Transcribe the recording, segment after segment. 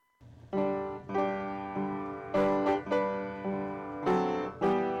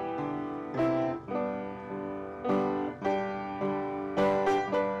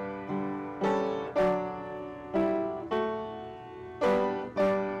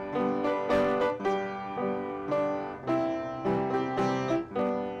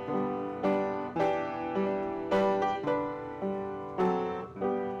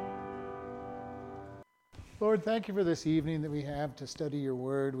Lord, thank you for this evening that we have to study your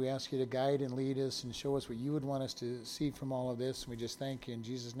word. We ask you to guide and lead us and show us what you would want us to see from all of this. We just thank you in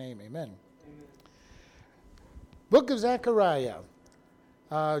Jesus' name. Amen. Amen. Book of Zechariah.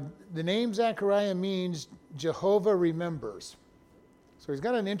 The name Zechariah means Jehovah remembers. So he's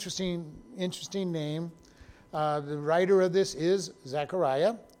got an interesting name. The writer of this is Zechariah.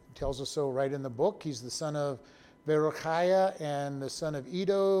 It tells us so right in the book. He's the son of Berechiah and the son of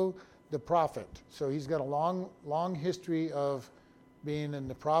Iddo, the prophet. So he's got a long history of being in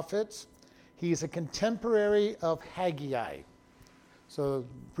the prophets. He's a contemporary of Haggai. So the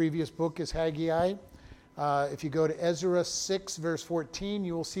previous book is Haggai. If you go to Ezra 6, verse 14,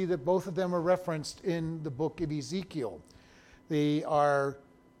 you will see that both of them are referenced in the book of Ezekiel. They are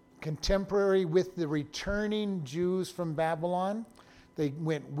contemporary with the returning Jews from Babylon. They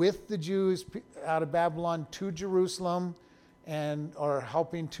went with the Jews out of Babylon to Jerusalem and are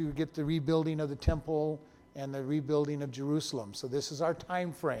helping to get the rebuilding of the temple and the rebuilding of Jerusalem. So this is our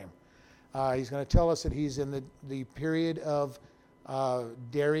time frame. He's going to tell us that he's in the period of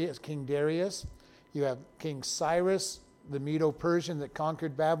Darius, King Darius. You have King Cyrus, the Medo-Persian that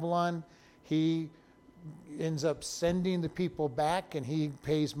conquered Babylon. He ends up sending the people back, and he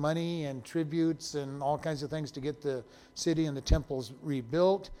pays money and tributes and all kinds of things to get the city and the temples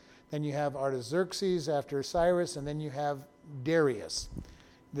rebuilt. Then you have Artaxerxes after Cyrus, and then you have Darius.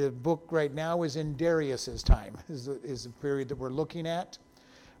 The book right now is in Darius's time, is the period that we're looking at.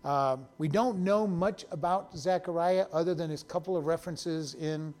 We don't know much about Zechariah other than his couple of references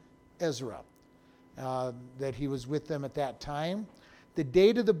in Ezra, that he was with them at that time. The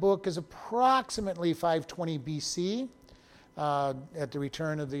date of the book is approximately 520 BC, at the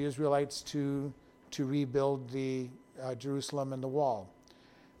return of the Israelites to rebuild the Jerusalem and the wall.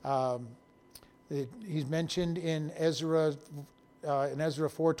 He's mentioned in Ezra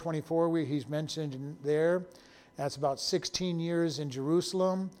 4:24, where he's mentioned there. That's about 16 years in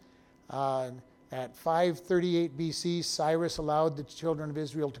Jerusalem. At 538 BC, Cyrus allowed the children of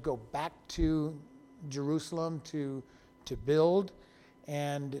Israel to go back to Jerusalem to build.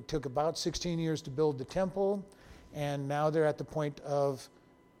 And it took about 16 years to build the temple. And now they're at the point of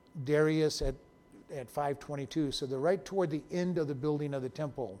Darius at 522. So they're right toward the end of the building of the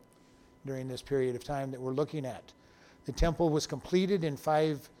temple during this period of time that we're looking at. The temple was completed in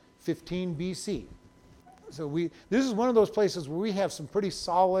 515 BC. So this is one of those places where we have some pretty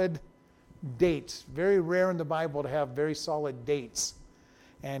solid dates. Very rare in the Bible to have very solid dates.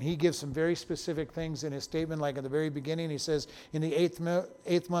 And he gives some very specific things in his statement, like at the very beginning, he says, in the eighth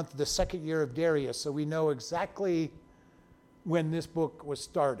month of the second year of Darius. So we know exactly when this book was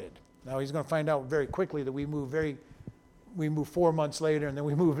started. Now he's going to find out very quickly that we move 4 months later, and then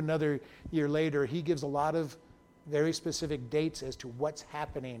we move another year later. He gives a lot of very specific dates as to what's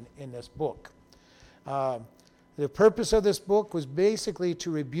happening in this book. The purpose of this book was basically to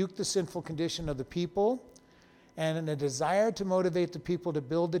rebuke the sinful condition of the people, and a desire to motivate the people to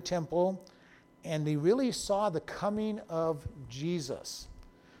build the temple, and they really saw the coming of Jesus.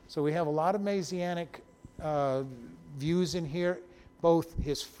 So we have a lot of Messianic views in here, both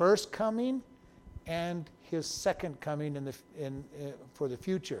his first coming and his second coming for the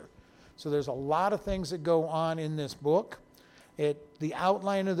future. So there's a lot of things that go on in this book. The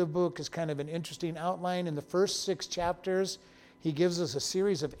outline of the book is kind of an interesting outline. In the first 6 chapters, he gives us a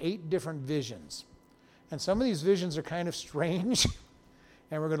series of 8 different visions. And some of these visions are kind of strange,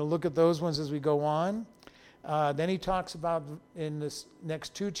 and we're going to look at those ones as we go on. Then he talks about, in this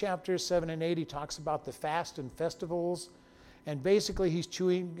next 2 chapters, 7 and 8, he talks about the fast and festivals. And basically he's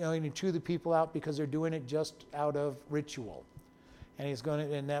going to chew the people out because they're doing it just out of ritual.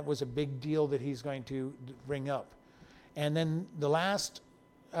 And that was a big deal that he's going to bring up. And then the last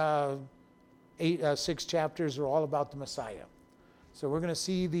 6 chapters are all about the Messiah. So we're going to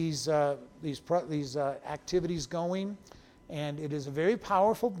see these activities going, and it is a very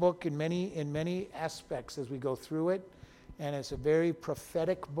powerful book in many aspects as we go through it, and it's a very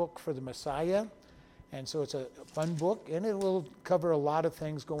prophetic book for the Messiah, and so it's a fun book, and it will cover a lot of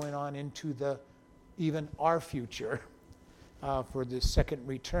things going on into even our future for the second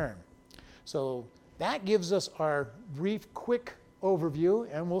return. So that gives us our brief, quick overview,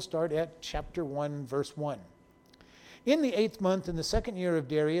 and we'll start at chapter 1, verse 1. In the 8th month, in the second year of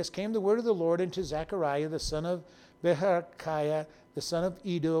Darius, came the word of the Lord unto Zechariah, the son of Berechiah, the son of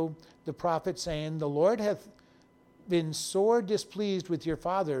Iddo, the prophet, saying, The Lord hath been sore displeased with your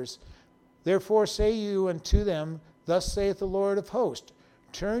fathers. Therefore say you unto them, Thus saith the Lord of hosts,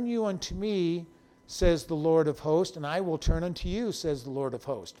 Turn you unto me, says the Lord of hosts, and I will turn unto you, says the Lord of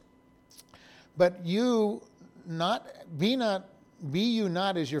hosts. But be you not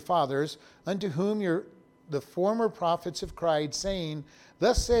as your fathers, unto whom the former prophets have cried, saying,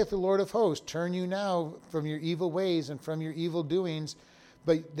 Thus saith the Lord of hosts, turn you now from your evil ways and from your evil doings.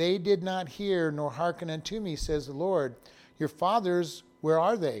 But they did not hear nor hearken unto me, says the Lord. Your fathers, where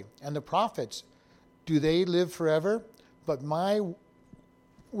are they? And the prophets, do they live forever? But my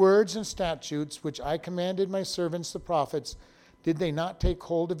words and statutes, which I commanded my servants the prophets, did they not take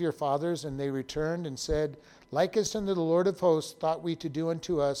hold of your fathers? And they returned and said, Like as unto the Lord of hosts thought we to do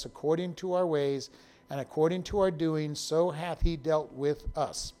unto us, according to our ways and according to our doings, so hath he dealt with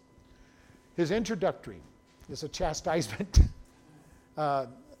us. His introductory is a chastisement,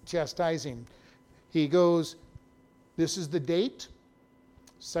 chastising. He goes, this is the date,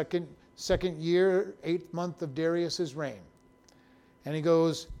 second year, 8th month of Darius's reign. And he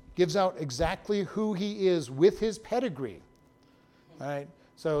goes, gives out exactly who he is with his pedigree. All right.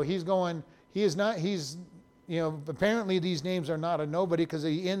 So he's going, apparently these names are not a nobody because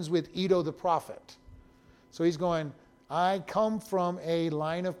he ends with Edo the prophet. So he's going, I come from a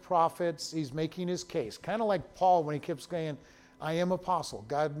line of prophets. He's making his case. Kind of like Paul when he kept saying, I am apostle.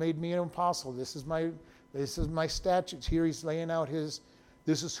 God made me an apostle. This is my statutes. Here he's laying out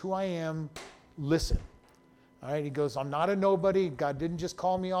this is who I am. Listen. All right. He goes, I'm not a nobody. God didn't just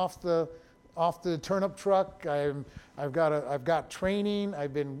call me off the turnip truck. I've got training.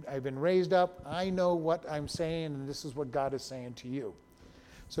 I've been raised up. I know what I'm saying, and this is what God is saying to you.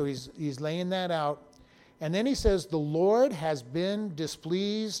 So he's laying that out. And then he says, the Lord has been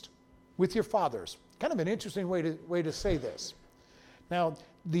displeased with your fathers. Kind of an interesting way to say this. Now,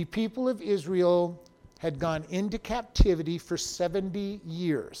 the people of Israel had gone into captivity for 70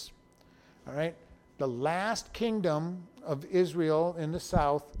 years. All right? The last kingdom of Israel in the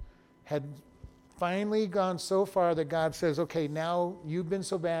south had finally gone so far that God says, okay, now you've been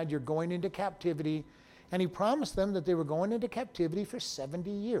so bad, you're going into captivity. And he promised them that they were going into captivity for 70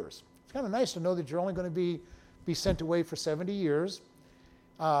 years. It's kind of nice to know that you're only going to be sent away for 70 years.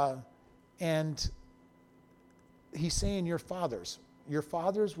 And he's saying your fathers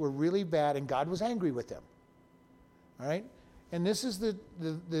were really bad and God was angry with them. All right? And this is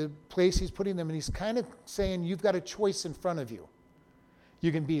the place he's putting them. And he's kind of saying you've got a choice in front of you.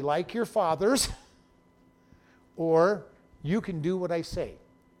 You can be like your fathers or you can do what I say.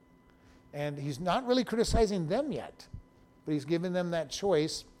 And he's not really criticizing them yet, but he's giving them that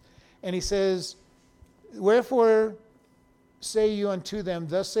choice. And he says, wherefore say you unto them,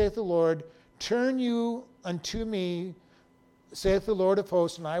 Thus saith the Lord, turn you unto me, saith the Lord of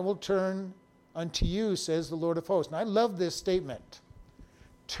hosts, and I will turn unto you, says the Lord of hosts. And I love this statement.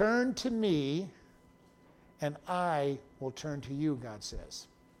 Turn to me, and I will turn to you, God says.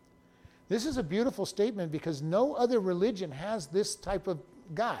 This is a beautiful statement because no other religion has this type of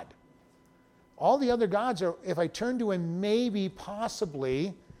God. All the other gods are, if I turn to him, maybe,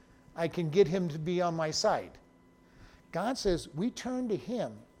 possibly, I can get him to be on my side. God says, we turn to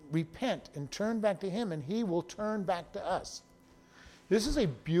him, repent, and turn back to him, and he will turn back to us. This is a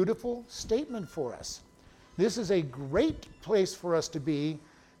beautiful statement for us. This is a great place for us to be,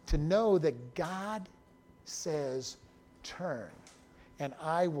 to know that God says, turn, and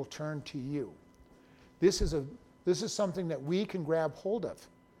I will turn to you. This is something that we can grab hold of.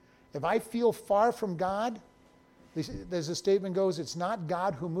 If I feel far from God, as the statement goes, it's not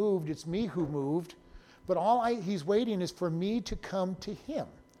God who moved, it's me who moved. But he's waiting is for me to come to him.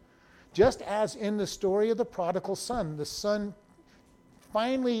 Just as in the story of the prodigal son, the son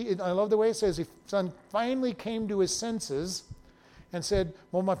finally, I love the way it says, the son finally came to his senses and said,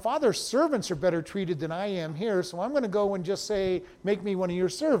 well, my father's servants are better treated than I am here, so I'm going to go and just say, make me one of your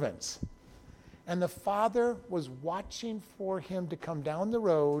servants. And the father was watching for him to come down the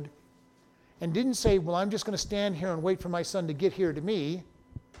road and didn't say, well, I'm just going to stand here and wait for my son to get here to me.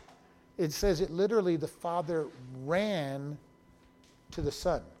 It says it literally, the father ran to the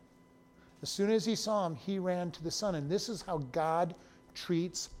son. As soon as he saw him, he ran to the son. And this is how God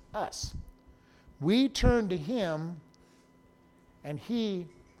treats us. We turn to him, and he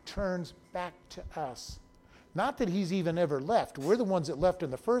turns back to us. Not that he's even ever left. We're the ones that left in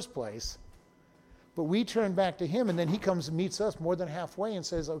the first place. But we turn back to him, and then he comes and meets us more than halfway and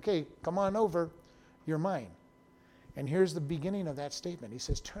says, okay, come on over, you're mine. And here's the beginning of that statement. He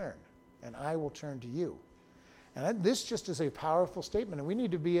says, turn, and I will turn to you. And this just is a powerful statement, and we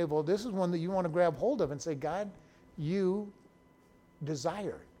need to be able, this is one that you want to grab hold of and say, God, you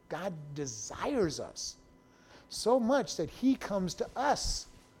desire. God desires us so much that he comes to us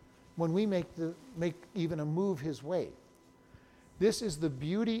when we make even a move his way. This is the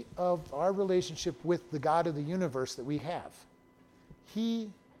beauty of our relationship with the God of the universe that we have. He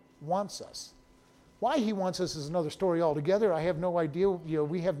wants us. Why he wants us is another story altogether. I have no idea.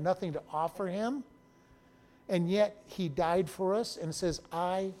 We have nothing to offer him. and yet he died for us and says,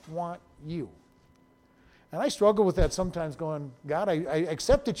 I want you. And I struggle with that sometimes going, God, I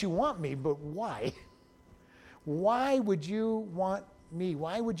accept that you want me, but why? Why would you want me?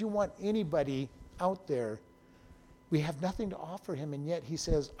 Why would you want anybody out there? We have nothing to offer him, and yet he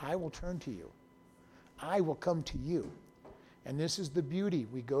says, I will turn to you. I will come to you. And this is the beauty.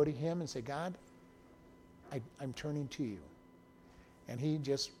 We go to him and say, God, I'm turning to you. And he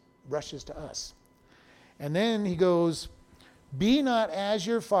just rushes to us. And then he goes, be not as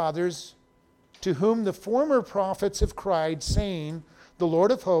your fathers, to whom the former prophets have cried, saying, the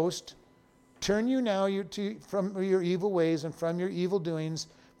Lord of hosts, turn you now from your evil ways and from your evil doings.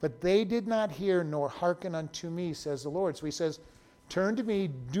 But they did not hear nor hearken unto me, says the Lord. So he says, turn to me,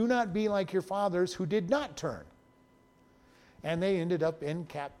 do not be like your fathers who did not turn. And they ended up in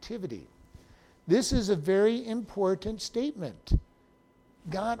captivity. This is a very important statement.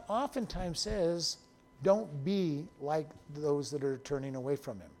 God oftentimes says, don't be like those that are turning away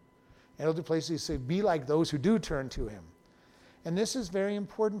from him. In other places, he says, be like those who do turn to him. And this is very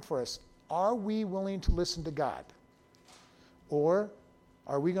important for us. Are we willing to listen to God? Or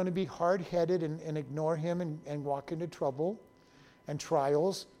are we going to be hard-headed and ignore him and walk into trouble and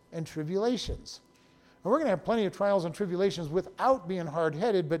trials and tribulations? And we're going to have plenty of trials and tribulations without being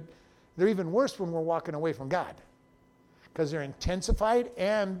hard-headed, but they're even worse when we're walking away from God because they're intensified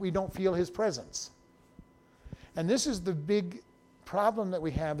and we don't feel his presence. And this is the big problem that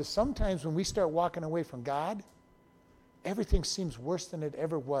we have, is sometimes when we start walking away from God, everything seems worse than it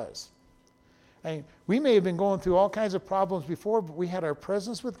ever was. I mean, we may have been going through all kinds of problems before, but we had our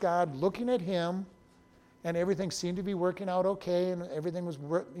presence with God, looking at him, and everything seemed to be working out okay, and everything was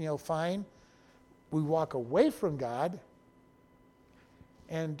fine. We walk away from God,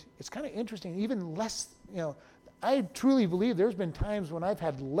 and it's kind of interesting, even less, I truly believe there's been times when I've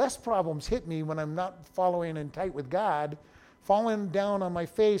had less problems hit me when I'm not following in tight with God, falling down on my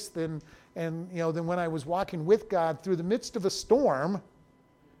face than when I was walking with God through the midst of a storm.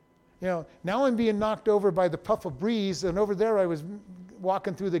 Now I'm being knocked over by the puff of breeze, and over there I was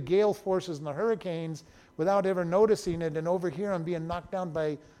walking through the gale forces and the hurricanes without ever noticing it, and over here I'm being knocked down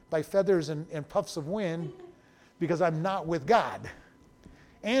by feathers and puffs of wind because I'm not with God,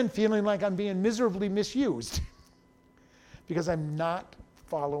 and feeling like I'm being miserably misused because I'm not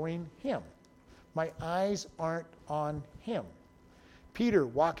following him. My eyes aren't on him. Peter,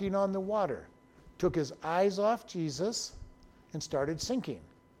 walking on the water, took his eyes off Jesus and started sinking.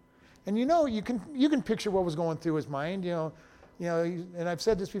 And you can picture what was going through his mind. And I've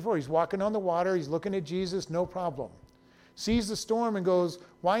said this before. He's walking on the water. He's looking at Jesus, no problem. Sees the storm and goes,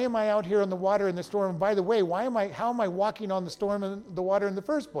 "Why am I out here on the water in the storm? And by the way, how am I walking on the storm and the water in the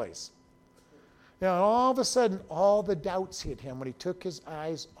first place?" And all of a sudden, all the doubts hit him when he took his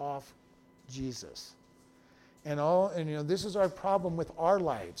eyes off Jesus. And this is our problem with our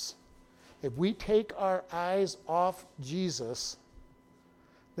lives. If we take our eyes off Jesus,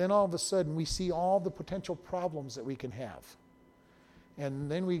 then all of a sudden we see all the potential problems that we can have.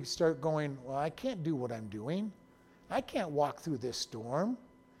 And then we start going, well, I can't do what I'm doing. I can't walk through this storm.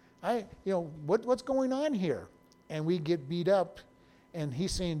 What's going on here? And we get beat up. And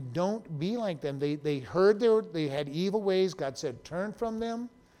he's saying, don't be like them. They heard they had evil ways. God said, turn from them.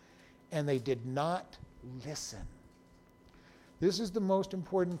 And they did not listen. This is the most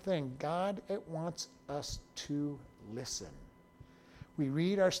important thing. God wants us to listen. We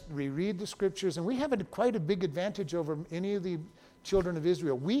read the scriptures, and we have quite a big advantage over any of the children of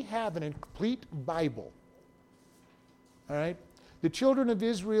Israel. We have an complete Bible. All right? The children of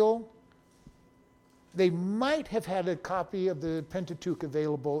Israel, they might have had a copy of the Pentateuch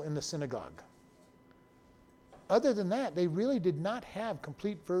available in the synagogue. Other than that, they really did not have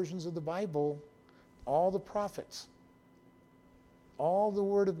complete versions of the Bible, all the prophets, all the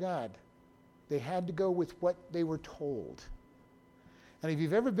Word of God. They had to go with what they were told. And if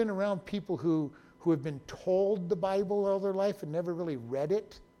you've ever been around people who have been told the Bible all their life and never really read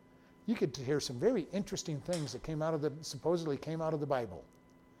it, you could hear some very interesting things that supposedly came out of the Bible.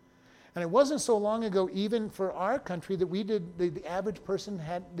 And it wasn't so long ago, even for our country, that the average person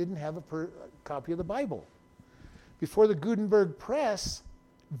didn't have a copy of the Bible. Before the Gutenberg press,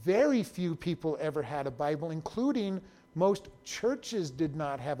 very few people ever had a Bible, including most churches did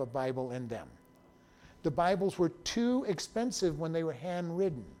not have a Bible in them. The Bibles were too expensive when they were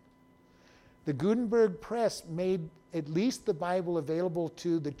handwritten. The Gutenberg press made at least the Bible available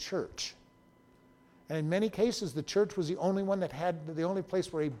to the church. And in many cases, the church was the only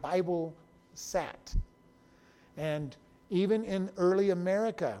place where a Bible sat. And even in early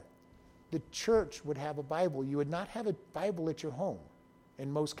America, the church would have a Bible. You would not have a Bible at your home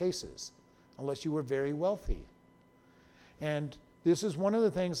in most cases, unless you were very wealthy. And this is one of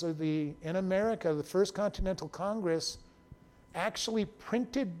the things that in America, the First Continental Congress actually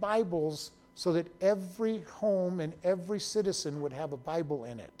printed Bibles so that every home and every citizen would have a Bible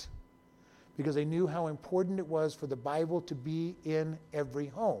in it, because they knew how important it was for the Bible to be in every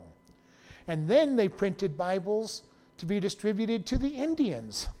home. And then they printed Bibles to be distributed to the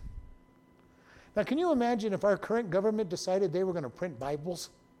Indians. Now, can you imagine if our current government decided they were going to print Bibles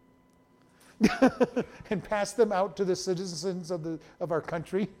and pass them out to the citizens of our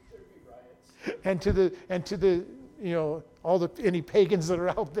country? And to the any pagans that are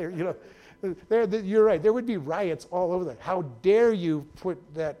out there, you're right. There would be riots all over that. How dare you put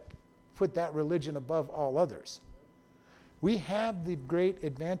that religion above all others? We have the great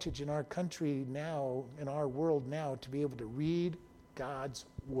advantage in our country now, in our world now, to be able to read God's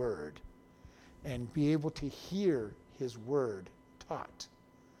word and be able to hear his word taught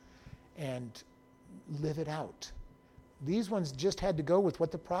and live it out. These ones just had to go with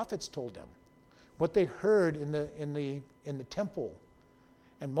what the prophets told them, what they heard in the temple.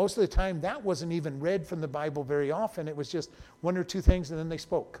 And most of the time that wasn't even read from the Bible very often. It was just one or two things and then they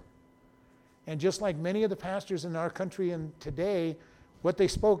spoke. And just like many of the pastors in our country and today, what they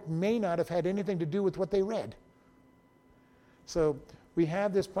spoke may not have had anything to do with what they read. So we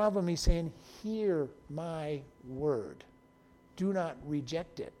have this problem. He's saying, hear my word. Do not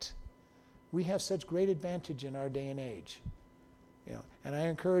reject it. We have such great advantage in our day and age. And I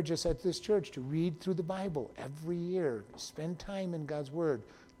encourage us at this church to read through the Bible every year. Spend time in God's word.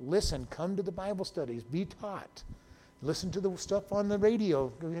 Listen, come to the Bible studies, be taught. Listen to the stuff on the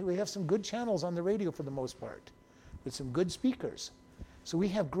radio. We have some good channels on the radio for the most part, with some good speakers. So we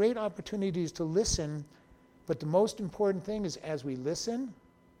have great opportunities to listen, but the most important thing is as we listen,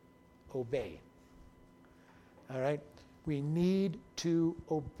 obey. All right? We need to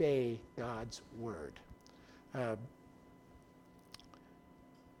obey God's word.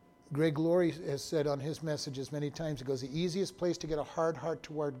 Greg Laurie has said on his messages many times, he goes, the easiest place to get a hard heart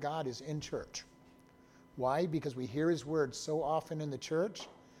toward God is in church. Why? Because we hear his word so often in the church,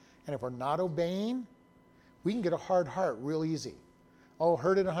 and if we're not obeying, we can get a hard heart real easy. Oh,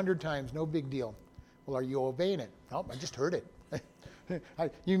 heard it 100 times, no big deal. Well, are you obeying it? No, I just heard it.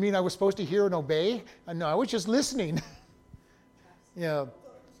 You mean I was supposed to hear and obey? No, I was just listening.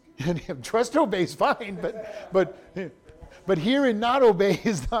 Trust obey is fine, but hear and not obey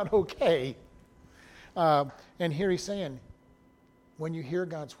is not okay. And here he's saying, when you hear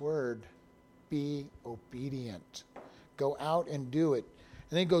God's word, be obedient. Go out and do it. And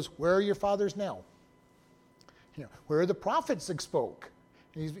then he goes, where are your fathers now? Where are the prophets that spoke?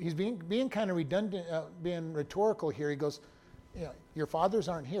 And he's being kind of redundant, being rhetorical here. He goes, your fathers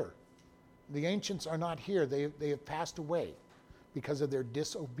aren't here. The ancients are not here. They have passed away because of their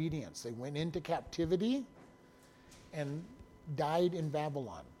disobedience. They went into captivity and died in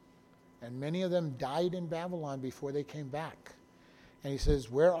Babylon. And many of them died in Babylon before they came back. And he says,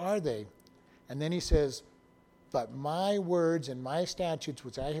 where are they? And then he says, but my words and my statutes,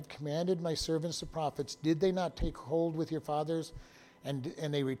 which I have commanded my servants the prophets, did they not take hold with your fathers? And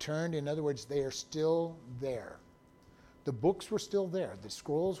they returned. In other words, they are still there. The books were still there. The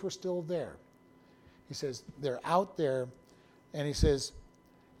scrolls were still there. He says, they're out there. And he says,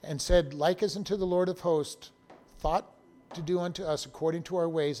 and said, like as unto the Lord of hosts, thought to do unto us according to our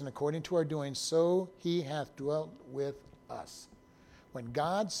ways and according to our doings, so he hath dwelt with us. When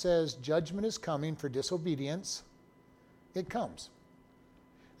God says judgment is coming for disobedience, it comes.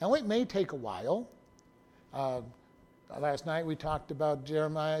 Now, it may take a while. Last night we talked about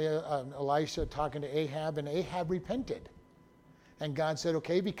Elisha talking to Ahab, and Ahab repented. And God said,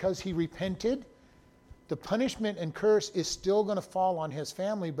 okay, because he repented, the punishment and curse is still going to fall on his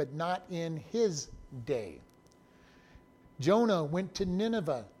family, but not in his day. Jonah went to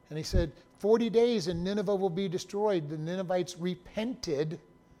Nineveh, and he said, 40 days and Nineveh will be destroyed. The Ninevites repented,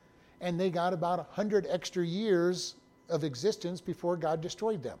 and they got about 100 extra years of existence before God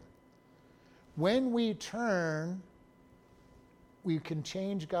destroyed them. When we turn, we can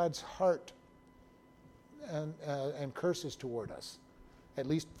change God's heart and curses toward us, at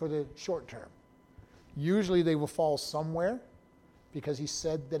least for the short term. Usually they will fall somewhere because he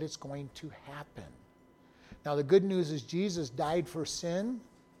said that it's going to happen. Now the good news is Jesus died for sin,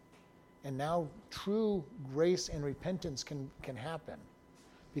 and now true grace and repentance can happen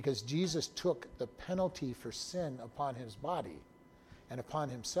because Jesus took the penalty for sin upon his body and upon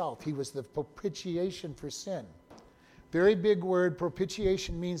himself. He was the propitiation for sin. Very big word.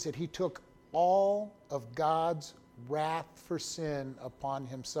 Propitiation means that he took all of God's wrath for sin upon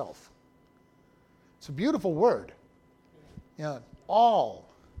himself. It's a beautiful word. All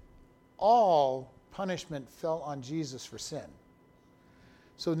all punishment fell on Jesus for sin.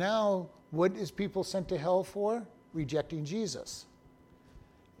 So now, what is people sent to hell for? Rejecting Jesus.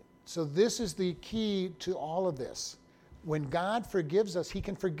 So this is the key to all of this. When God forgives us, he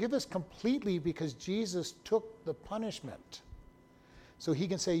can forgive us completely because Jesus took the punishment. So he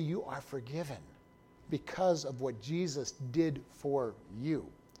can say, you are forgiven because of what Jesus did for you.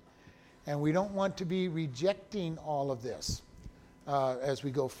 And we don't want to be rejecting all of this as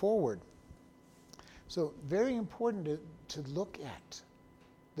we go forward. So very important to look at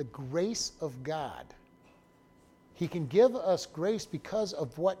the grace of God. He can give us grace because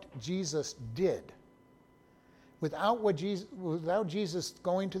of what Jesus did. Without Jesus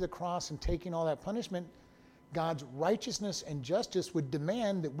going to the cross and taking all that punishment, God's righteousness and justice would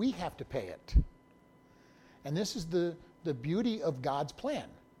demand that we have to pay it. And this is the beauty of God's plan.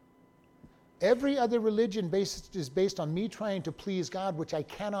 Every other religion is based on me trying to please God, which I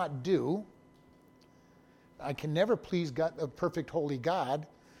cannot do. I can never please God, a perfect holy God.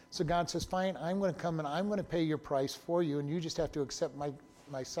 So God says, fine, I'm going to come and I'm going to pay your price for you, and you just have to accept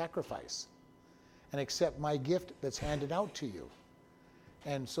my sacrifice and accept my gift that's handed out to you.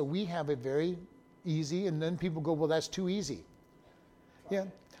 And so we have it very easy, and then people go, well, that's too easy. Yeah,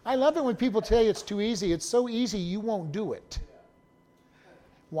 I love it when people tell you it's too easy. It's so easy you won't do it.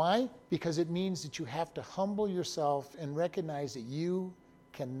 Why? Because it means that you have to humble yourself and recognize that you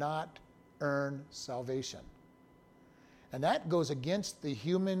cannot earn salvation. And that goes against the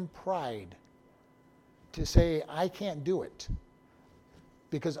human pride to say, I can't do it.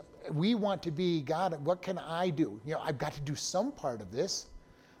 Because we want to be, God, what can I do? I've got to do some part of this.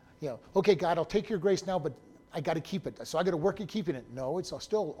 Okay, God, I'll take your grace now, but I got to keep it. So I got to work at keeping it. No, it's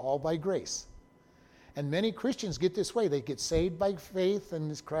still all by grace. And many Christians get this way. They get saved by faith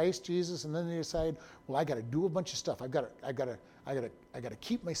in Christ Jesus, and then they decide, well, I got to do a bunch of stuff. I got to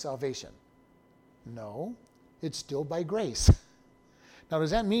keep my salvation. No, it's still by grace. Now,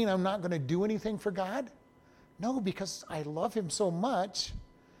 does that mean I'm not going to do anything for God? No, because I love him so much.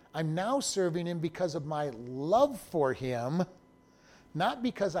 I'm now serving him because of my love for him, not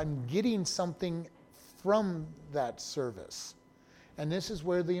because I'm getting something from that service. And this is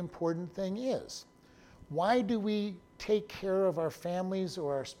where the important thing is. Why do we take care of our families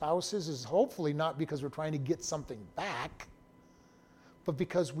or our spouses? Is hopefully not because we're trying to get something back, but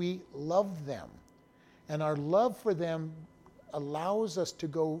because we love them. And our love for them allows us to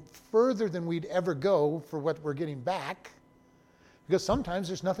go further than we'd ever go for what we're getting back, because sometimes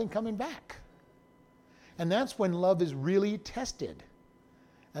there's nothing coming back. And that's when love is really tested.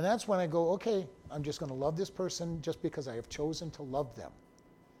 And that's when I go, okay, I'm just going to love this person just because I have chosen to love them.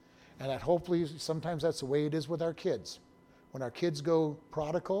 And that hopefully, sometimes that's the way it is with our kids. When our kids go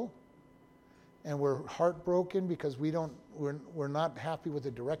prodigal and we're heartbroken because we're not happy with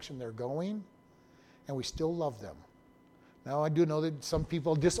the direction they're going, and we still love them. Now, I do know that some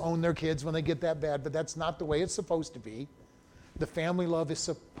people disown their kids when they get that bad, but that's not the way it's supposed to be. The family love is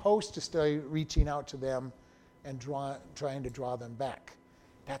supposed to stay reaching out to them and trying to draw them back.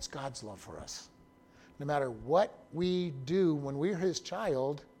 That's God's love for us. No matter what we do when we're his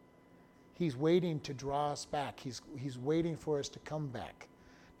child, he's waiting to draw us back. He's waiting for us to come back.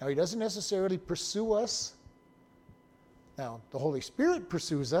 Now, he doesn't necessarily pursue us. Now, the Holy Spirit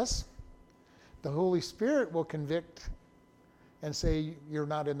pursues us. The Holy Spirit will convict and say you're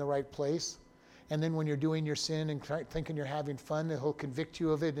not in the right place. And then when you're doing your sin and thinking you're having fun, he'll convict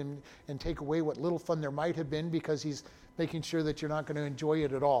you of it and take away what little fun there might have been, because he's making sure that you're not going to enjoy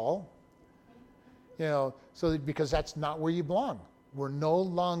it at all. Because that's not where you belong. We're no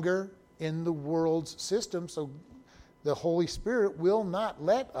longer in the world's system, so the Holy Spirit will not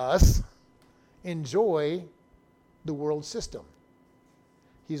let us enjoy the world system.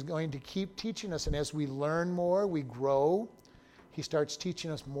 He's going to keep teaching us, and as we learn more, we grow. He starts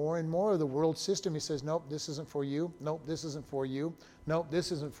teaching us more and more of the world system. He says, nope, this isn't for you. Nope, this isn't for you. Nope,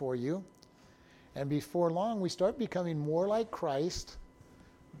 this isn't for you. And before long, we start becoming more like Christ,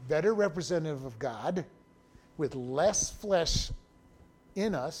 better representative of God, with less flesh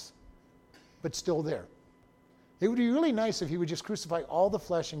in us, but still there. It would be really nice if he would just crucify all the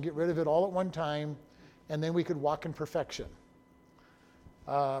flesh and get rid of it all at one time, and then we could walk in perfection.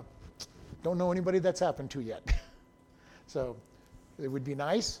 Don't know anybody that's happened to yet. So it would be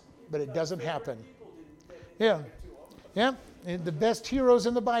nice, but it doesn't happen. Yeah. And the best heroes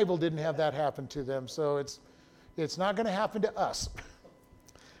in the Bible didn't have that happen to them, so it's not going to happen to us.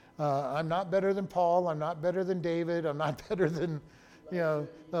 I'm not better than Paul. I'm not better than David. I'm not better than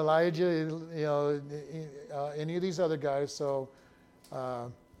Elijah. Any of these other guys. So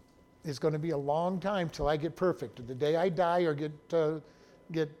it's going to be a long time till I get perfect. The day I die or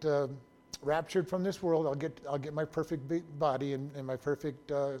get raptured from this world, I'll get my perfect body and my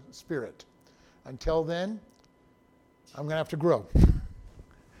perfect spirit. Until then, I'm going to have to grow.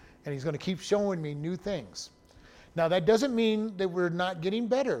 And he's going to keep showing me new things. Now, that doesn't mean that we're not getting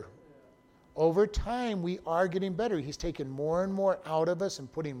better. Over time, we are getting better. He's taken more and more out of us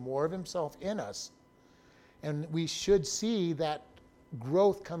and putting more of himself in us. And we should see that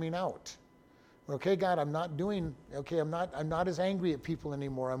growth coming out. Okay, God, I'm not as angry at people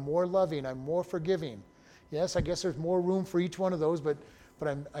anymore. I'm more loving. I'm more forgiving. Yes, I guess there's more room for each one of those, but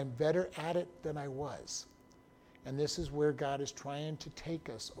I'm better at it than I was. And this is where God is trying to take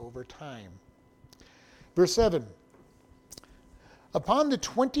us over time. Verse 7. Upon the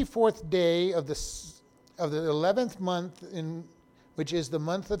 24th day of the 11th month, which is the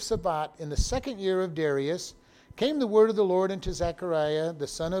month of Sabbat, in the second year of Darius, came the word of the Lord unto Zechariah, the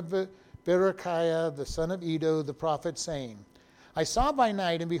son of Berechiah, the son of Iddo, the prophet, saying, I saw by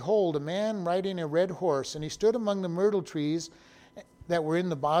night, and behold, a man riding a red horse, and he stood among the myrtle trees that were in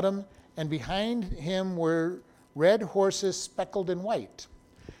the bottom, and behind him were red horses speckled in white.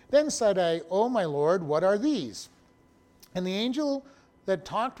 Then said I, O my Lord, what are these? And the angel that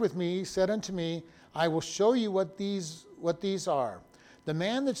talked with me said unto me, I will show you what these are. The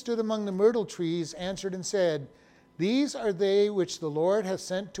man that stood among the myrtle trees answered and said, These are they which the Lord hath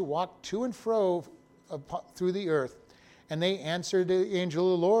sent to walk to and fro through the earth. And they answered the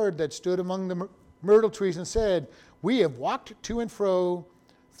angel of the Lord that stood among the myrtle trees and said, We have walked to and fro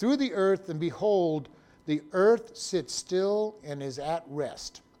through the earth, and behold, the earth sits still and is at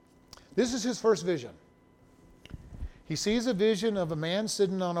rest. This is his first vision. He sees a vision of a man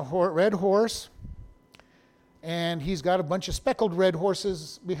sitting on a red horse, and he's got a bunch of speckled red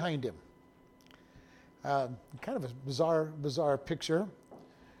horses behind him. Kind of a bizarre picture.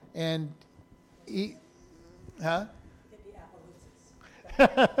 And he,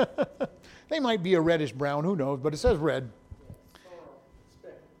 they might be a reddish brown, who knows, but it says red.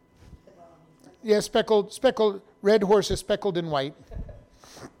 Yeah, speckled, red horses speckled in white.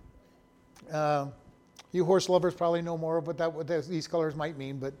 You horse lovers probably know more of what these colors might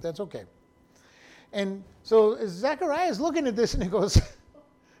mean, but that's okay. And so Zechariah is looking at this and he goes,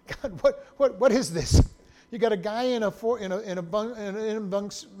 God, what is this? You got a guy amongst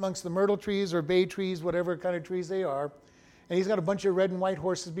the myrtle trees or bay trees, whatever kind of trees they are, and he's got a bunch of red and white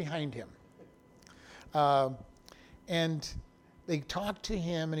horses behind him. And they talk to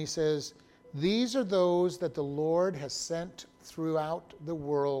him and he says, These are those that the Lord has sent throughout the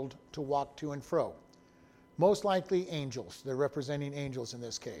world to walk to and fro. Most likely angels. They're representing angels in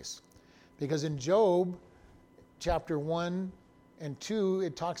this case. Because in Job, chapter 1 and 2,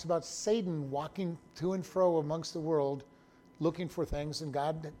 it talks about Satan walking to and fro amongst the world looking for things. And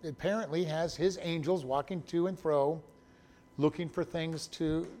God apparently has his angels walking to and fro looking for things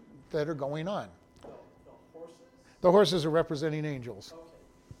that are going on. The horses? The horses are representing angels. Okay.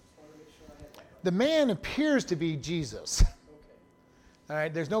 Just want to make sure I have that right. The man appears to be Jesus. All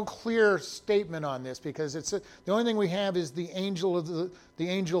right, there's no clear statement on this because the only thing we have is the angel of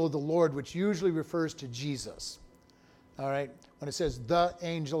the Lord, which usually refers to Jesus. All right, when it says the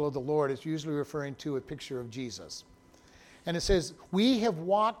angel of the Lord, it's usually referring to a picture of Jesus. And it says, we have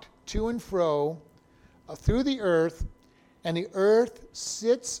walked to and fro through the earth, and the earth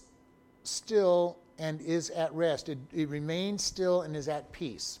sits still and is at rest. It remains still and is at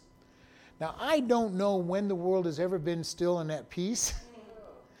peace. Now, I don't know when the world has ever been still and at peace.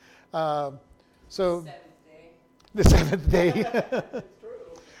 So the seventh day,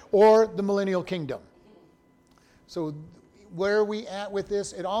 or the millennial kingdom. So where are we at with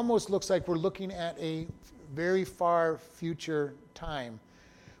this? It almost looks like we're looking at a very far future time.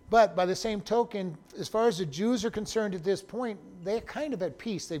 But by the same token, as far as the Jews are concerned at this point, they're kind of at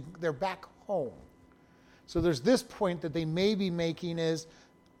peace. They're back home. So there's this point that they may be making is,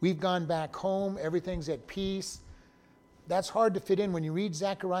 we've gone back home, everything's at peace. That's hard to fit in. When you read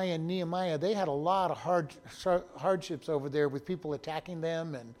Zechariah and Nehemiah, they had a lot of hardships over there with people attacking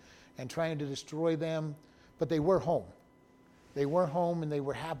them and trying to destroy them. But they were home. They were home and they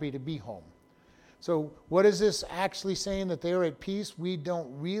were happy to be home. So what is this actually saying, that they are at peace? We don't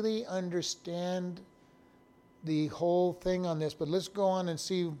really understand the whole thing on this, but let's go on and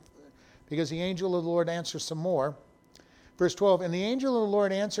see, because the angel of the Lord answers some more. Verse 12, and the angel of the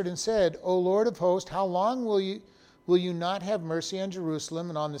Lord answered and said, O Lord of hosts, how long will you not have mercy on Jerusalem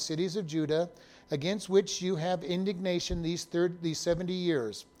and on the cities of Judah, against which you have indignation these 70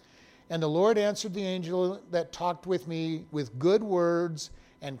 years? And the Lord answered the angel that talked with me with good words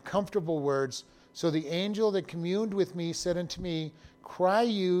and comfortable words. So the angel that communed with me said unto me, Cry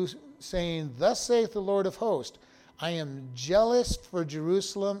you, saying, Thus saith the Lord of hosts, I am jealous for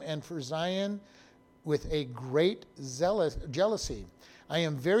Jerusalem and for Zion with a great jealousy. I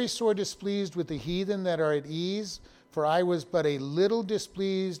am very sore displeased with the heathen that are at ease, for I was but a little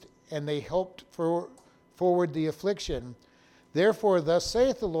displeased, and they helped forward the affliction. Therefore, thus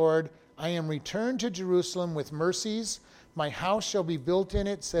saith the Lord, I am returned to Jerusalem with mercies. My house shall be built in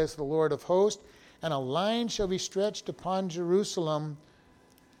it, says the Lord of hosts, and a line shall be stretched upon Jerusalem.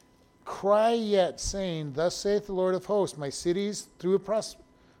 Cry yet, saying, Thus saith the Lord of hosts, my cities through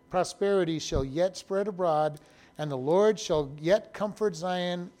prosperity shall yet spread abroad, and the Lord shall yet comfort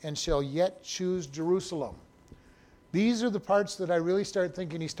Zion, and shall yet choose Jerusalem. These are the parts that I really start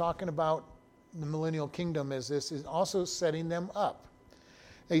thinking he's talking about the millennial kingdom, as this is also setting them up.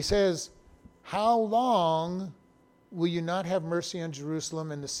 He says, how long will you not have mercy on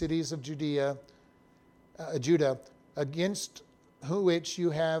Jerusalem and the cities of Judah, against which you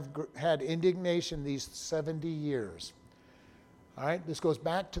have had indignation these 70 years? All right, this goes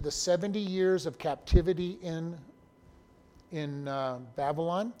back to the 70 years of captivity in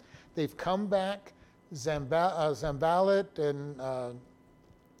Babylon. They've come back. Zambalat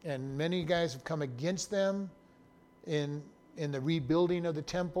and many guys have come against them in the rebuilding of the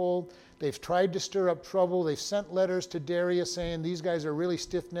temple. They've tried to stir up trouble. They've sent letters to Darius saying these guys are really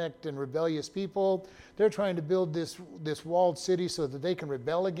stiff-necked and rebellious people. They're trying to build this walled city so that they can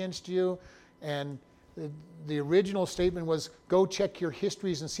rebel against you. And the original statement was, go check your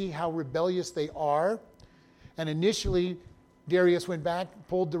histories and see how rebellious they are. And initially, Darius went back,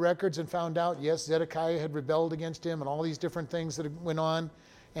 pulled the records, and found out, yes, Zedekiah had rebelled against him and all these different things that went on.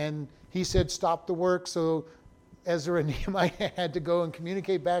 And he said, stop the work. So Ezra and Nehemiah had to go and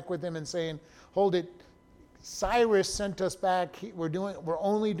communicate back with him and saying, hold it. Cyrus sent us back. We're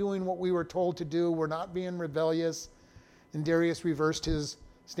only doing what we were told to do. We're not being rebellious. And Darius reversed his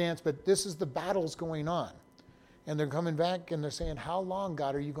stance. But this is the battles going on. And they're coming back and they're saying, how long,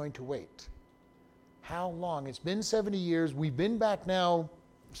 God, are you going to wait? How long? It's been 70 years. We've been back now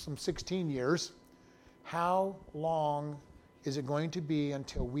some 16 years. How long is it going to be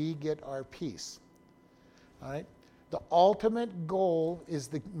until we get our peace? All right. The ultimate goal is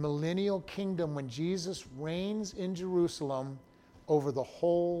the millennial kingdom when Jesus reigns in Jerusalem over the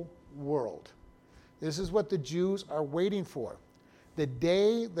whole world. This is what the Jews are waiting for. The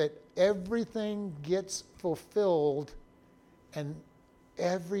day that everything gets fulfilled and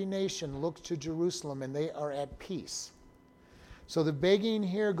every nation looks to Jerusalem and they are at peace. So the begging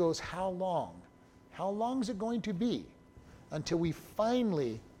here goes, how long? How long is it going to be until we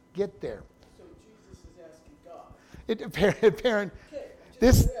finally get there? So Jesus is asking God.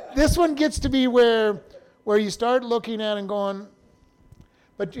 This one gets to be where you start looking at and going,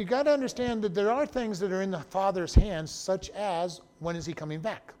 but you got to understand that there are things that are in the Father's hands, such as, when is he coming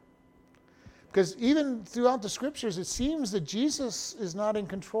back? Because even throughout the scriptures, it seems that Jesus is not in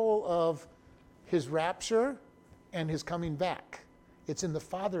control of his rapture and his coming back. It's in the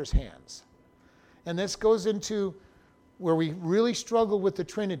Father's hands. And this goes into where we really struggle with the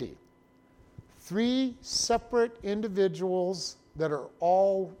Trinity. 3 separate individuals that are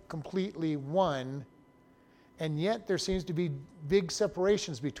all completely one, and yet there seems to be big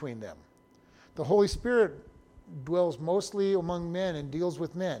separations between them. The Holy Spirit dwells mostly among men and deals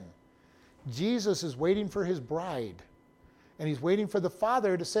with men. Jesus is waiting for his bride, and he's waiting for the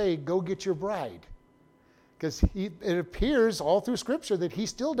Father to say, go get your bride. Because it appears all through Scripture that he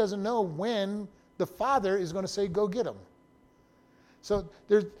still doesn't know when the Father is going to say, go get him. So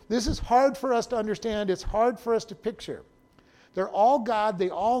this is hard for us to understand. It's hard for us to picture. They're all God. They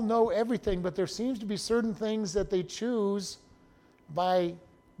all know everything, but there seems to be certain things that they choose by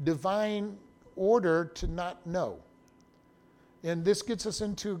divine order to not know. And this gets us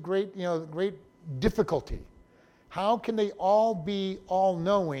into great difficulty. How can they all be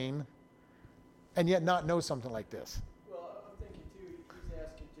all-knowing and yet not know something like this? Well, I'm thinking too, he's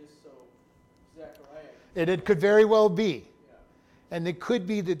asking just so Zechariah. It could very well be. Yeah. And it could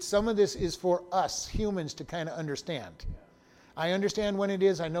be that some of this is for us humans to kind of understand. Yeah. I understand when it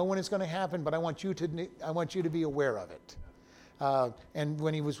is. I know when it's going to happen, but I want you to be aware of it. And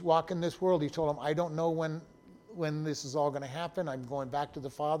when he was walking this world, he told them, I don't know when this is all going to happen. I'm going back to the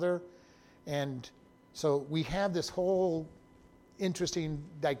Father. And so we have this whole interesting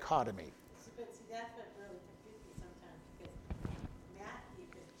dichotomy. But see, that's what really confused me sometimes,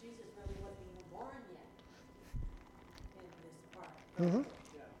 because Jesus really wasn't even born yet in this part. Mm-hmm.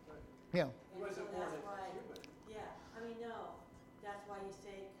 Yeah, but Yeah. he wasn't born as a human. That's why you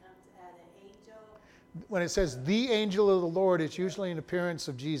say it comes at an angel. When it says the angel of the Lord, it's usually an appearance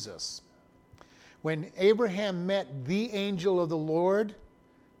of Jesus. When Abraham met the angel of the Lord,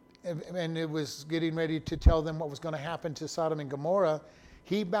 and it was getting ready to tell them what was going to happen to Sodom and Gomorrah,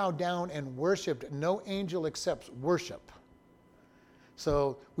 he bowed down and worshiped. No angel accepts worship.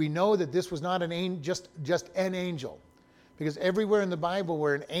 So we know that this was not just an angel. Because everywhere in the Bible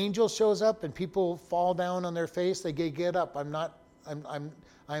where an angel shows up and people fall down on their face, they get up. I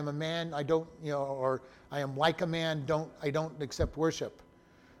am a man, I don't, or I am like a man, I don't accept worship.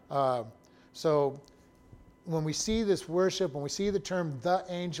 So when we see this worship, when we see the term the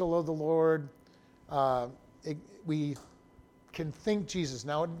angel of the Lord, we can think Jesus.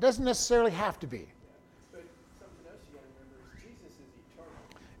 Now, it doesn't necessarily have to be. But something else you got to remember is Jesus is eternal.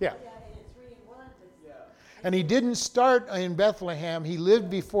 Yeah. Yeah, and it's 3 and 1. Yeah. And he didn't start in Bethlehem. He lived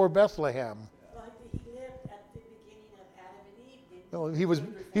before Bethlehem. Well, he lived at the beginning of Adam and Eve, didn't No,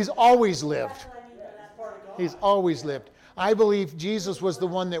 he's always he? lived. That's what I mean by Yeah, that it's part of God. He's always lived. I believe Jesus was the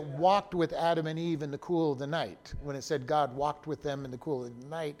one that walked with Adam and Eve in the cool of the night. When it said God walked with them in the cool of the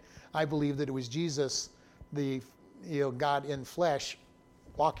night, I believe that it was Jesus, the God in flesh,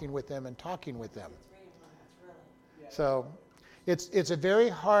 walking with them and talking with them. 3 and 1, that's really. Yeah. So it's a very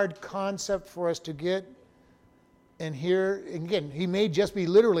hard concept for us to get. And here, again, he may just be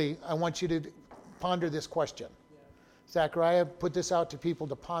literally, I want you to ponder this question. Yeah. Zechariah put this out to people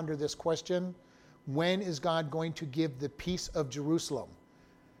to ponder this question. When is God going to give the peace of Jerusalem?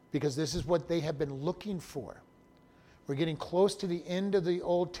 Because this is what they have been looking for. We're getting close to the end of the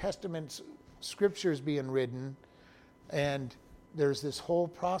Old Testament scriptures being written, and there's this whole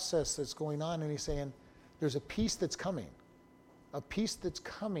process that's going on, and he's saying, there's a peace that's coming. A peace that's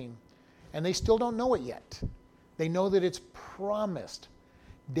coming, and they still don't know it yet. They know that it's promised.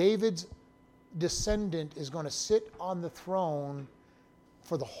 David's descendant is going to sit on the throne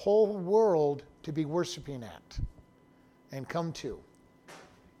for the whole world to be worshiping at and come to.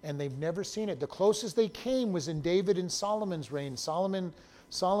 And they've never seen it. The closest they came was in David and Solomon's reign. Solomon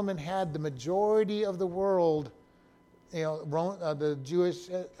had the majority of the world, the Jewish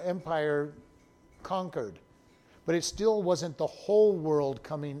empire conquered. But it still wasn't the whole world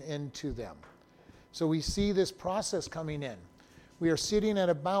coming into them. So we see this process coming in. We are sitting at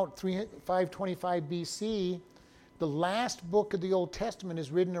about 525 BC. The last book of the Old Testament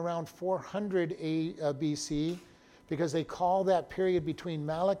is written around 400 BC because they call that period between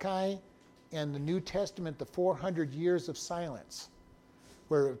Malachi and the New Testament the 400 years of silence,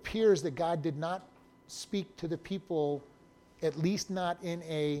 where it appears that God did not speak to the people, at least not in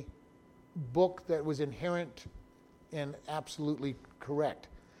a book that was inherent and absolutely correct.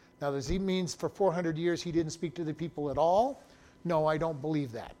 Now, does he mean for 400 years he didn't speak to the people at all? No, I don't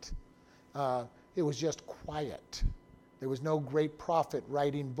believe that. It was just quiet. There was no great prophet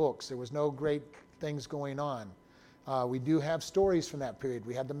writing books. There was no great things going on. We do have stories from that period.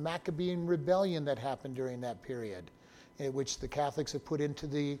 We had the Maccabean rebellion that happened during that period, which the Catholics have put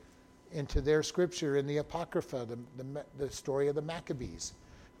into their scripture in the Apocrypha, the story of the Maccabees,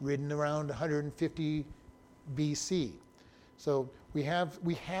 written around 150 BC. So we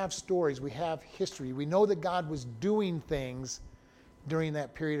have stories, we have history. We know that God was doing things during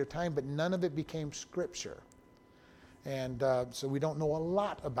that period of time, but none of it became scripture. And so we don't know a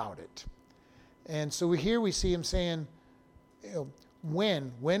lot about it. And so here we see him saying,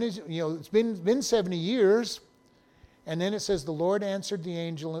 when is, it's been 70 years. And then it says, the Lord answered the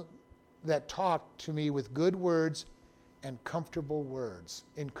angel that talked to me with good words and comfortable words,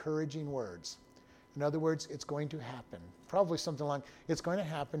 encouraging words. In other words, it's going to happen. Probably something like, it's going to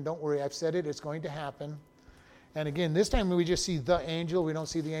happen. Don't worry, I've said it, it's going to happen. And again, this time we just see the angel. We don't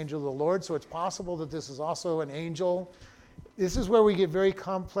see the angel of the Lord. So it's possible that this is also an angel. This is where we get very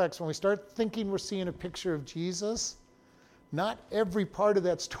complex. When we start thinking we're seeing a picture of Jesus, not every part of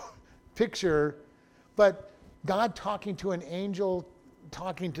that picture, but God talking to an angel,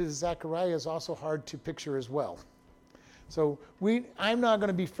 talking to Zechariah is also hard to picture as well. So I'm not going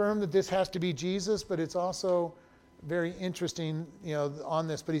to be firm that this has to be Jesus, but it's also very interesting, on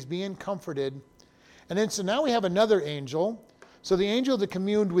this. But he's being comforted. And then, so now we have another angel. So the angel that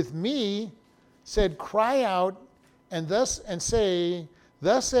communed with me said, cry out and say,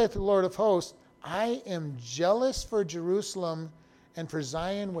 thus saith the Lord of hosts, I am jealous for Jerusalem and for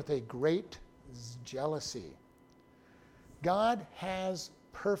Zion with a great jealousy. God has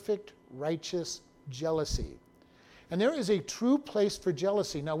perfect, righteous jealousy. And there is a true place for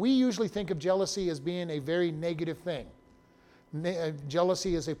jealousy. Now, we usually think of jealousy as being a very negative thing.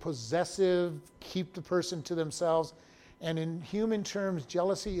 Jealousy is a possessive, keep the person to themselves. And in human terms,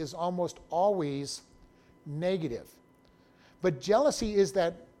 jealousy is almost always negative. But jealousy is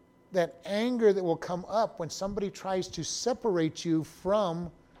that anger that will come up when somebody tries to separate you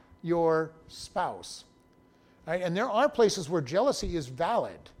from your spouse. Right? And there are places where jealousy is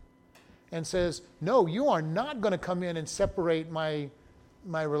valid. and says, no, you are not going to come in and separate my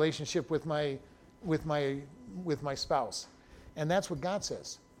relationship with my spouse. And that's what God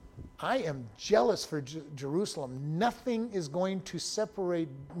says. I am jealous for Jerusalem. Nothing is going to separate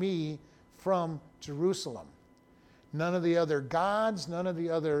me from Jerusalem. None of the other gods, none of the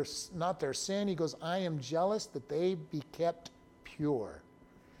other, not their sin. He goes, I am jealous that they be kept pure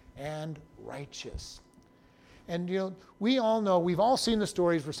and righteous. And we all know, we've all seen the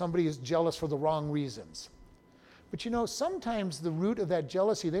stories where somebody is jealous for the wrong reasons. But sometimes the root of that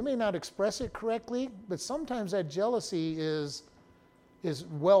jealousy, they may not express it correctly, but sometimes that jealousy is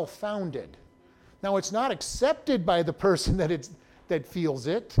well-founded. Now, it's not accepted by the person that feels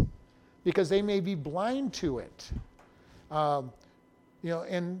it, because they may be blind to it.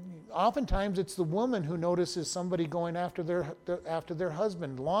 And oftentimes it's the woman who notices somebody going after their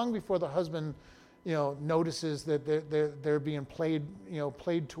husband long before the husband, notices that they're being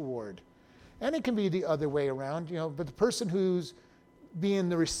played toward. And it can be the other way around, but the person who's being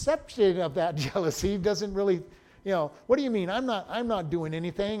the recipient of that jealousy doesn't really, what do you mean? I'm not doing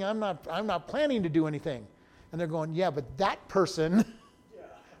anything. I'm not planning to do anything. And they're going, yeah, but that person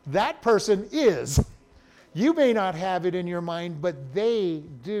is. You may not have it in your mind, but they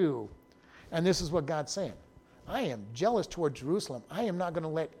do. And this is what God's saying. I am jealous toward Jerusalem. I am not going to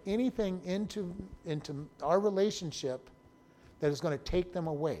let anything into our relationship that is going to take them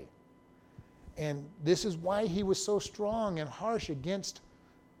away. And this is why he was so strong and harsh against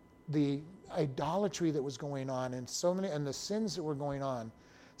the idolatry that was going on and the sins that were going on,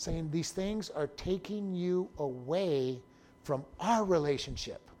 saying these things are taking you away from our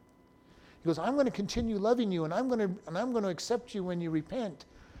relationship. He goes, I'm going to continue loving you, and I'm going to accept you when you repent,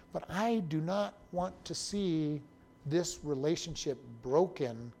 but I do not want to see this relationship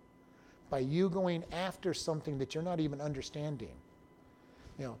broken by you going after something that you're not even understanding.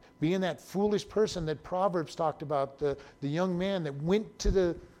 Being that foolish person that Proverbs talked about, the young man that went to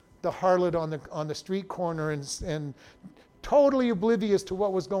the harlot on the street corner and totally oblivious to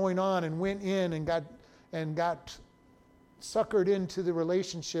what was going on, and went in and got suckered into the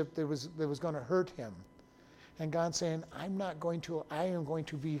relationship that was going to hurt him. And God's saying, I am going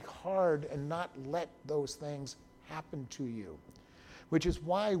to be hard and not let those things happen to you. Which is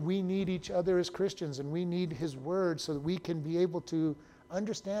why we need each other as Christians, and we need his word so that we can be able to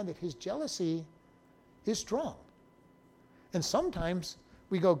understand that his jealousy is strong. And sometimes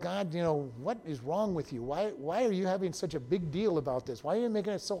we go, God, what is wrong with you? Why are you having such a big deal about this? Why are you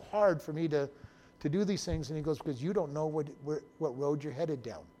making it so hard for me to do these things? And he goes, because you don't know what road you're headed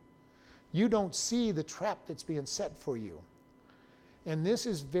down. You don't see the trap that's being set for you. And this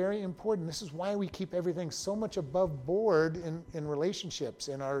is very important. This is why we keep everything so much above board in relationships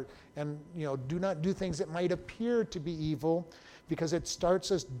and do not do things that might appear to be evil, because it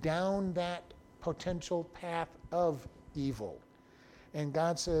starts us down that potential path of evil. And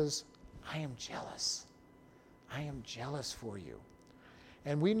God says, I am jealous. I am jealous for you.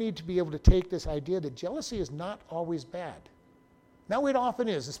 And we need to be able to take this idea that jealousy is not always bad. Now it often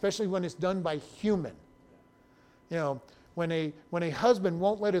is, especially when it's done by human. When a husband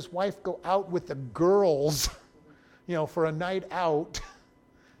won't let his wife go out with the girls, for a night out,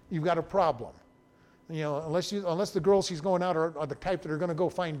 you've got a problem. Unless the girls she's going out are the type that are going to go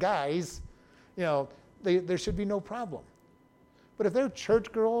find guys, there should be no problem. But if they're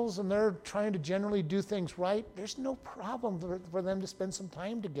church girls and they're trying to generally do things right, there's no problem for them to spend some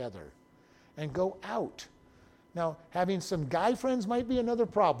time together and go out. Now, having some guy friends might be another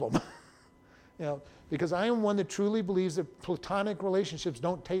problem. Because I am one that truly believes that platonic relationships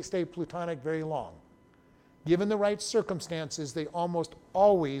don't stay platonic very long. Given the right circumstances, they almost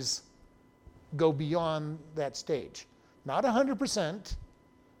always go beyond that stage. Not 100%,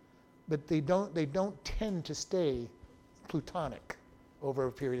 but they don't tend to stay platonic over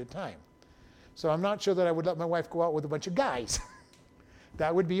a period of time. So I'm not sure that I would let my wife go out with a bunch of guys.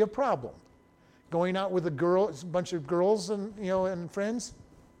 That would be a problem. Going out with a bunch of girls and friends,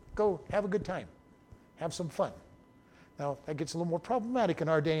 go have a good time. Have some fun. Now, that gets a little more problematic in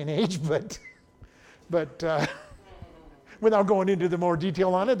our day and age, but without going into the more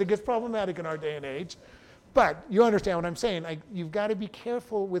detail on it, it gets problematic in our day and age. But you understand what I'm saying. You've got to be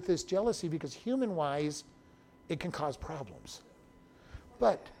careful with this jealousy, because human-wise, it can cause problems.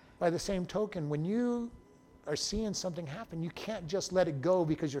 But by the same token, when you are seeing something happen, you can't just let it go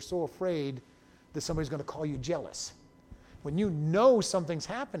because you're so afraid that somebody's going to call you jealous. When you know something's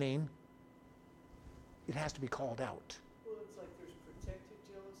happening, it has to be called out. Well, it's like there's protective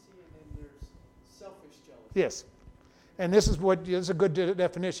jealousy and then there's selfish jealousy. Yes. And this is a good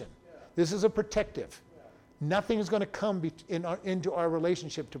definition. Yeah. This is a protective. Yeah. Nothing is going to come into our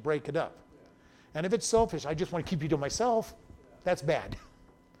relationship to break it up. And if it's selfish, I just want to keep you to myself, that's bad.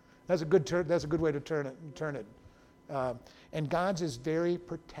 That's a good way to turn it. And God's is very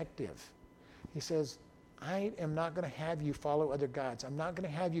protective. He says, I am not going to have you follow other gods. I'm not going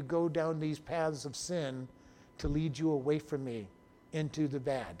to have you go down these paths of sin to lead you away from me into the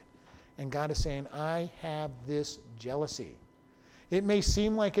bad. And God is saying, I have this jealousy. It may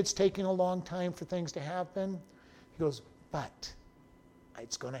seem like it's taking a long time for things to happen. He goes, but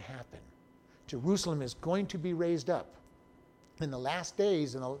it's going to happen. Jerusalem is going to be raised up. In the last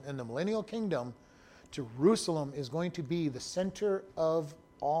days, in the millennial kingdom, Jerusalem is going to be the center of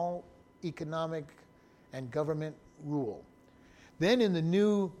all economic and government rule. Then in the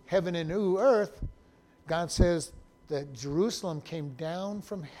new heaven and new earth, God says that Jerusalem came down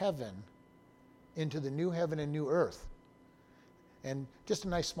from heaven into the new heaven and new earth. And just a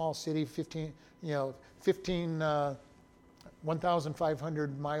nice small city,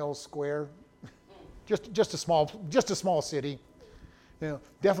 1,500 miles square. Just a small city.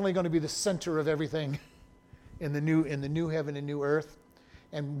 Definitely going to be the center of everything in the new heaven and new earth.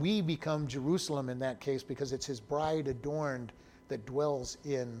 And we become Jerusalem in that case because it's his bride adorned that dwells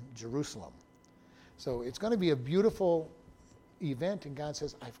in Jerusalem. So it's going to be a beautiful event, and God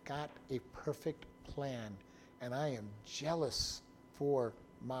says, I've got a perfect plan, and I am jealous for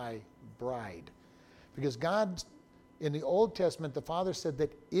my bride. Because God, in the Old Testament, the Father said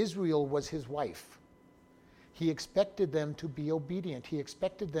that Israel was his wife. He expected them to be obedient. He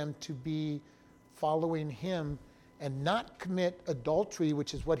expected them to be following him and not commit adultery,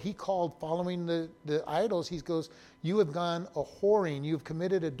 which is what he called following the idols. He goes, you have gone a-whoring, you've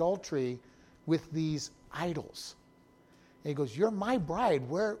committed adultery with these idols. And he goes, you're my bride,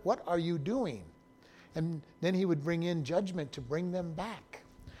 what are you doing? And then he would bring in judgment to bring them back.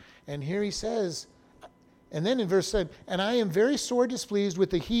 And here he says, and then in verse 7, and I am very sore displeased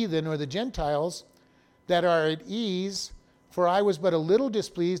with the heathen or the Gentiles that are at ease, for I was but a little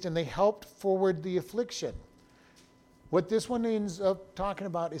displeased, and they helped forward the affliction. What this one ends up talking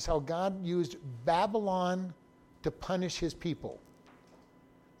about is how God used Babylon to punish his people.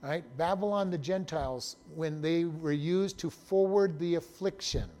 Right? Babylon, the Gentiles, when they were used to forward the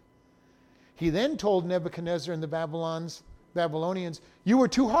affliction. He then told Nebuchadnezzar and the Babylonians, you were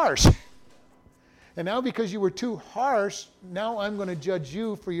too harsh. And now because you were too harsh, now I'm going to judge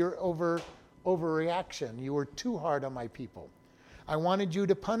you for your overreaction. You were too hard on my people. I wanted you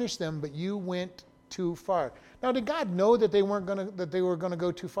to punish them, but you went too far. Now, did God know that they were going to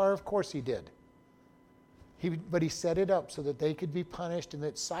go too far? Of course he did. But he set it up so that they could be punished, and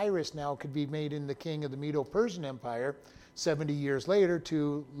that Cyrus now could be made in the king of the Medo-Persian Empire 70 years later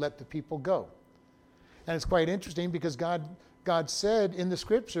to let the people go. And it's quite interesting because God said in the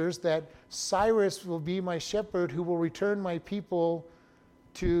scriptures that Cyrus will be my shepherd who will return my people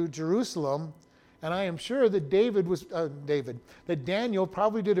to Jerusalem. And I am sure that that Daniel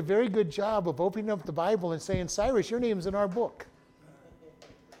probably did a very good job of opening up the Bible and saying, Cyrus, your name's in our book.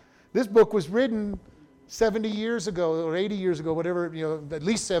 This book was written 70 years ago or 80 years ago, whatever, at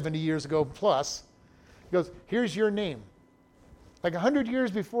least 70 years ago plus. He goes, here's your name. Like 100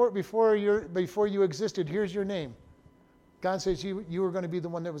 years before you existed, here's your name. God says you were going to be the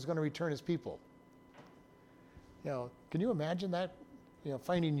one that was going to return his people. Can you imagine that?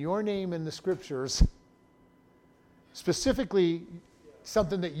 Finding your name in the scriptures, specifically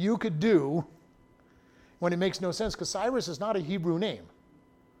something that you could do when it makes no sense, because Cyrus is not a Hebrew name.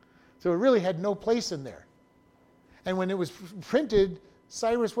 So it really had no place in there. And when it was printed,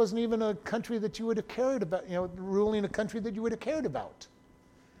 Cyrus wasn't even a country that you would have cared about, ruling a country that you would have cared about.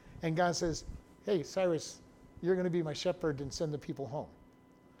 And God says, hey, Cyrus, you're going to be my shepherd and send the people home.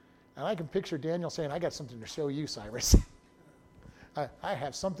 And I can picture Daniel saying, I got something to show you, Cyrus. I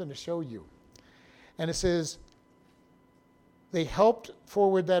have something to show you. And it says, they helped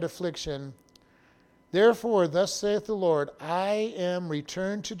forward that affliction. Therefore, thus saith the Lord, I am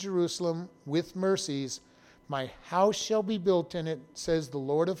returned to Jerusalem with mercies. My house shall be built in it, says the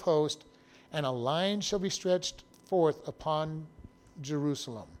Lord of hosts, and a line shall be stretched forth upon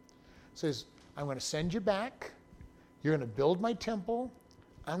Jerusalem. It says, I'm going to send you back. You're going to build my temple.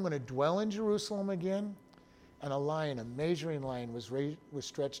 I'm going to dwell in Jerusalem again. And a measuring line was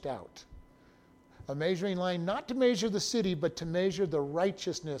stretched out. A measuring line not to measure the city, but to measure the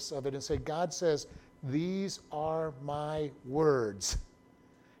righteousness of it and say, God says, these are my words.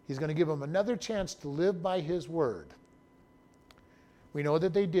 He's going to give them another chance to live by his word. We know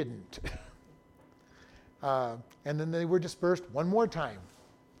that they didn't. And then they were dispersed one more time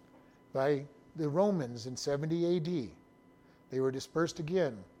by the Romans in 70 AD. They were dispersed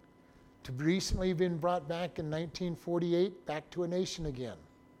again. to recently been brought back in 1948, back to a nation again.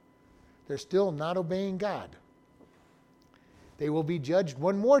 They're still not obeying God. They will be judged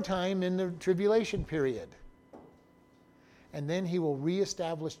one more time in the tribulation period. And then he will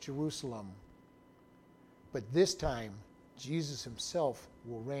reestablish Jerusalem. But this time, Jesus himself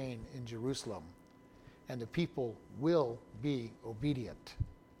will reign in Jerusalem. And the people will be obedient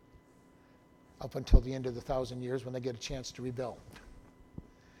up until the end of the 1,000 years when they get a chance to rebel.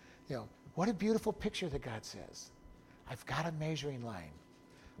 You know, what a beautiful picture that God says. I've got a measuring line.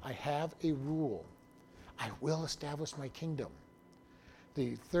 I have a rule. I will establish my kingdom.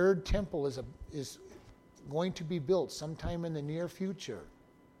 The third temple is going to be built sometime in the near future.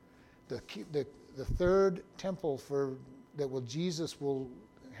 The third temple that Jesus will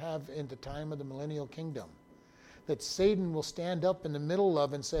have in the time of the millennial kingdom, that Satan will stand up in the middle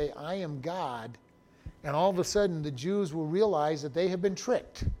of and say, I am God, and all of a sudden the Jews will realize that they have been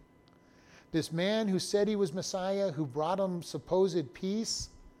tricked. This man who said he was Messiah, who brought them supposed peace,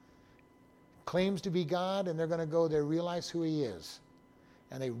 claims to be God, and they're going to go there, realize who he is,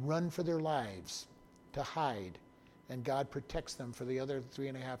 and they run for their lives to hide, and God protects them for the other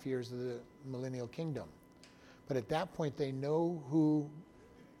 3.5 years of the millennial kingdom. But at that point, they know who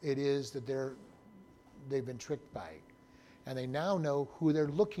it is that they've been tricked by, and they now know who they're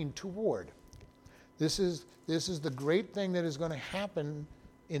looking toward. This is the great thing that is going to happen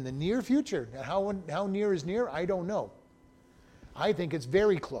in the near future. How near is near? I don't know. I think it's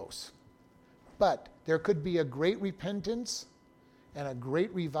very close. But there could be a great repentance and a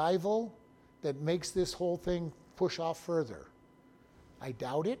great revival that makes this whole thing push off further. I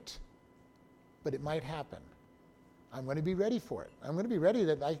doubt it, but it might happen. I'm going to be ready for it. I'm going to be ready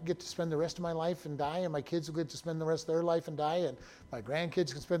that I get to spend the rest of my life and die, and my kids will get to spend the rest of their life and die, and my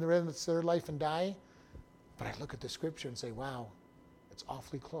grandkids can spend the rest of their life and die. But I look at the scripture and say, wow, it's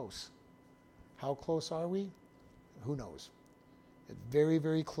awfully close. How close are we? Who knows? It's very,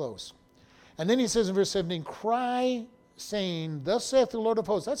 very close. And then he says in verse 17, cry, saying, thus saith the Lord of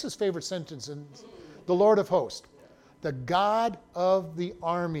hosts. That's his favorite sentence, in the Lord of hosts. The God of the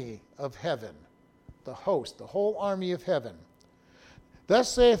army of heaven. The host, the whole army of heaven.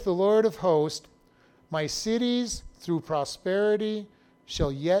 Thus saith the Lord of hosts, my cities through prosperity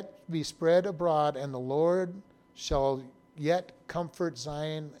shall yet be spread abroad, and the Lord shall yet comfort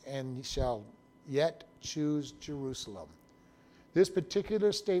Zion, and shall yet choose Jerusalem. This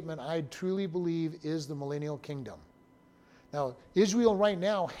particular statement, I truly believe, is the millennial kingdom. Now, Israel right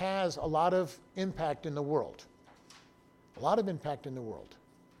now has a lot of impact in the world. A lot of impact in the world.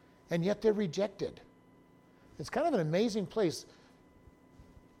 And yet they're rejected. It's kind of an amazing place.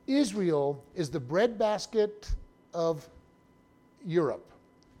 Israel is the breadbasket of Europe.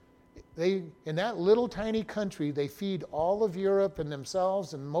 In that little tiny country, they feed all of Europe and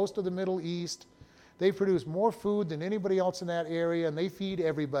themselves and most of the Middle East. They produce more food than anybody else in that area, and they feed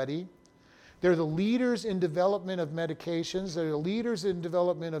everybody. They're the leaders in development of medications. They're the leaders in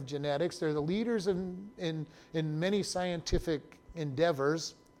development of genetics. They're the leaders in many scientific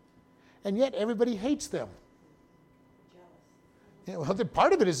endeavors. And yet everybody hates them. Jealous. Well,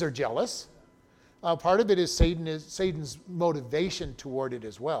 part of it is they're jealous. Part of it is Satan's motivation toward it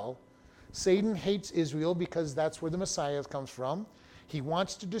as well. Satan hates Israel because that's where the Messiah comes from. He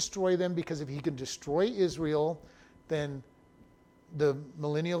wants to destroy them because if he can destroy Israel, then the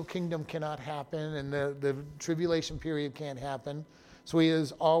millennial kingdom cannot happen and the tribulation period can't happen. So he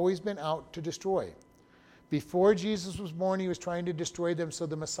has always been out to destroy. Before Jesus was born, he was trying to destroy them so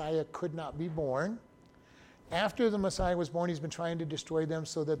the Messiah could not be born. After the Messiah was born, he's been trying to destroy them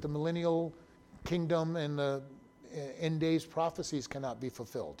so that the millennial kingdom and the end days prophecies cannot be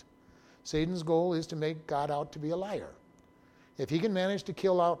fulfilled. Satan's goal is to make God out to be a liar. If he can manage to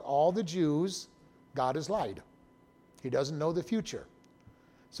kill out all the Jews, God has lied. He doesn't know the future.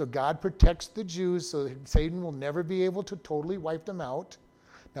 So God protects the Jews so that Satan will never be able to totally wipe them out.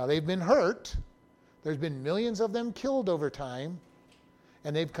 Now they've been hurt. There's been millions of them killed over time.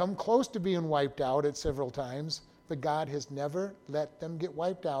 And they've come close to being wiped out at several times. But God has never let them get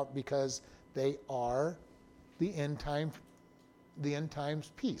wiped out because they are the end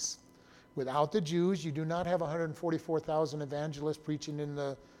times peace. Without the Jews, you do not have 144,000 evangelists preaching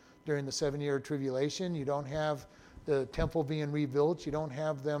during the 7-year tribulation. You don't have the temple being rebuilt. You don't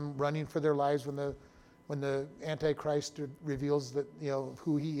have them running for their lives when the Antichrist reveals that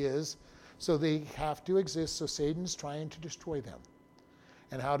who he is. So they have to exist. So Satan's trying to destroy them.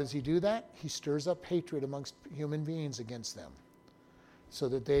 And how does he do that? He stirs up hatred amongst human beings against them, so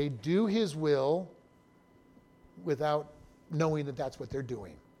that they do his will without knowing that that's what they're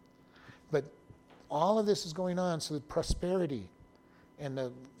doing. But all of this is going on so that prosperity and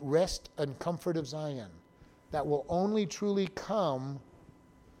the rest and comfort of Zion that will only truly come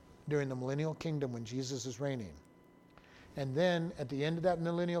during the millennial kingdom when Jesus is reigning. And then at the end of that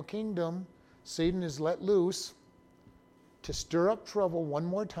millennial kingdom, Satan is let loose to stir up trouble one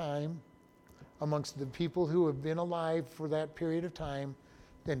more time amongst the people who have been alive for that period of time,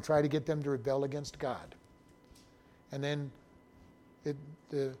 then try to get them to rebel against God. And then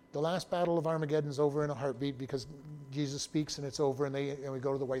the last battle of Armageddon is over in a heartbeat because Jesus speaks and it's over, and we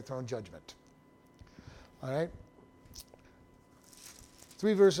go to the white throne judgment. All right?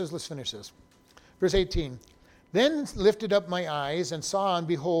 3 verses, let's finish this. Verse 18. Then lifted up my eyes and saw, and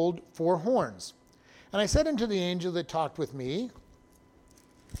behold, 4 horns. And I said unto the angel that talked with me,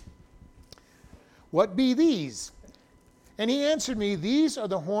 what be these? And he answered me, these are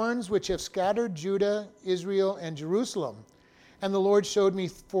the horns which have scattered Judah, Israel, and Jerusalem. And the Lord showed me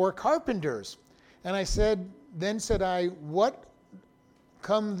 4 carpenters. And I said, then said I, what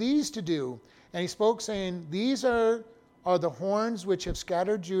come these to do? And he spoke, saying, these are the horns which have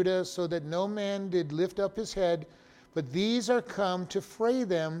scattered Judah, so that no man did lift up his head. But these are come to fray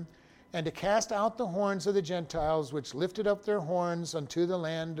them, and to cast out the horns of the Gentiles, which lifted up their horns unto the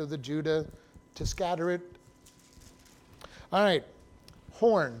land of the Judah, to scatter it. All right,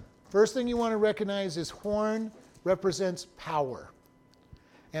 horn. First thing you want to recognize is horn represents power,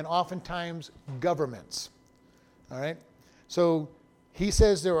 and oftentimes governments. All right, so he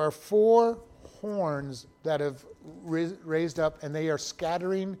says there are 4 horns that have raised up, and they are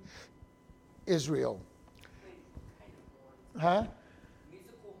scattering Israel. Huh?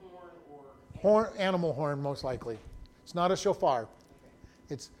 Musical horn or Horn, animal horn, most likely. It's not a shofar.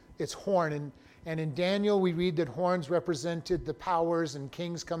 It's horn, and in Daniel we read that horns represented the powers and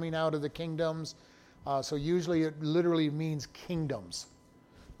kings coming out of the kingdoms. So usually it literally means kingdoms.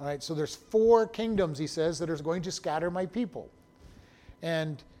 All right, so there's 4 kingdoms, he says, that are going to scatter my people,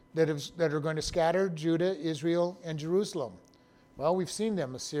 and that are going to scatter Judah, Israel, and Jerusalem. Well, we've seen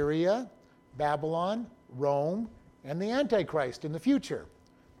them: Assyria, Babylon, Rome, and the Antichrist in the future.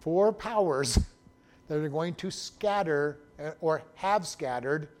 4 powers that are going to scatter or have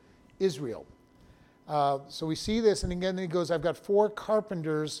scattered Israel. So we see this, and again he goes, I've got 4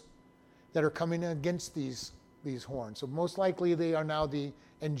 carpenters that are coming against these horns. So most likely they are now the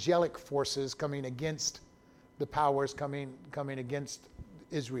angelic forces coming against the powers coming against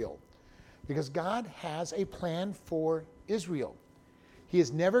Israel. Because God has a plan for Israel. He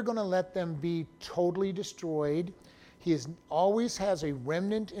is never going to let them be totally destroyed. He always has a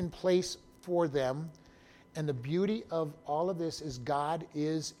remnant in place for them. And the beauty of all of this is God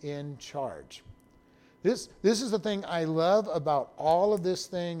is in charge. This is the thing I love about all of this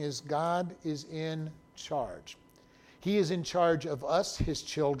thing, is God is in charge. He is in charge of us, his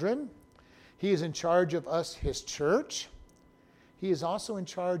children. He is in charge of us, his church. He is also in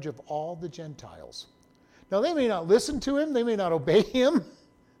charge of all the Gentiles. Now, they may not listen to him. They may not obey him.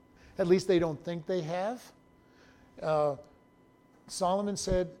 At least they don't think they have. Solomon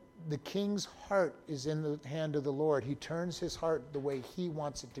said, the king's heart is in the hand of the Lord. He turns his heart the way he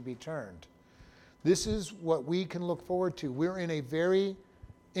wants it to be turned. This is what we can look forward to. We're in a very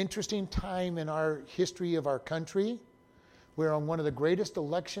interesting time in our history of our country. We're on one of the greatest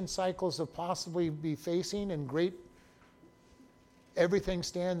election cycles of possibly be facing, and everything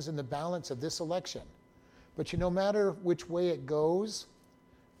stands in the balance of this election. But no matter which way it goes,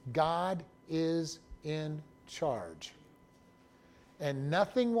 God is in charge. And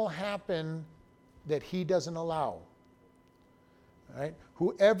nothing will happen that he doesn't allow. All right?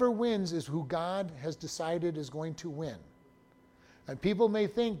 Whoever wins is who God has decided is going to win. And people may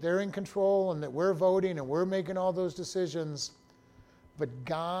think they're in control and that we're voting and we're making all those decisions, but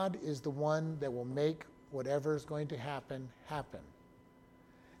God is the one that will make whatever is going to happen, happen.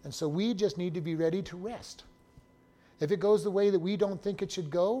 And so we just need to be ready to rest. If it goes the way that we don't think it should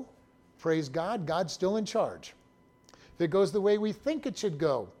go, praise God, God's still in charge. If it goes the way we think it should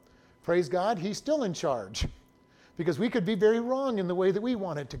go, praise God, he's still in charge. Because we could be very wrong in the way that we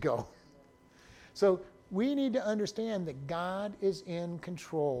want it to go. So we need to understand that God is in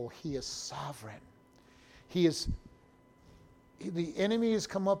control. He is sovereign. The enemy has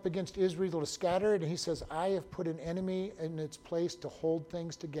come up against Israel to scatter it, and he says, I have put an enemy in its place to hold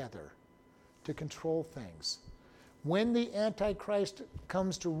things together, to control things. When the Antichrist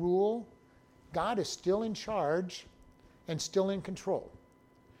comes to rule, God is still in charge and still in control.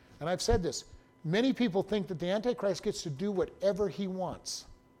 And I've said this, many people think that the Antichrist gets to do whatever he wants.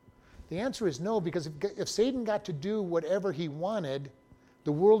 The answer is no, because if Satan got to do whatever he wanted,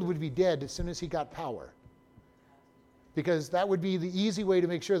 the world would be dead as soon as he got power. Because that would be the easy way to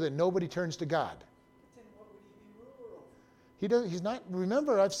make sure that nobody turns to God. then what would he be ruler over? He's not,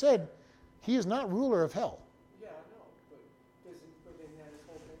 remember I've said, he is not ruler of hell. Yeah, I know, but then that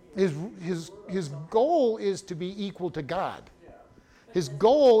his whole thing. His goal is to be equal to God. Yeah, His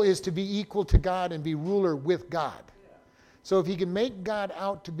goal is to be equal to God and be ruler with God. yeah, So if he can make God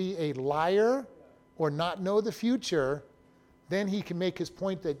out to be a liar or not know the future, then he can make his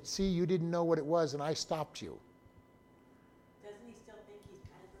point that, see, you didn't know what it was and I stopped you. Doesn't he still think he's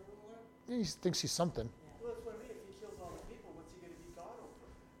kind of a ruler? He thinks he's something. well, that's what I mean. If he kills all the people, what's he going to be God over?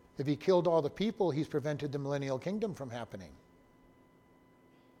 If he killed all the people, he's prevented the millennial kingdom from happening.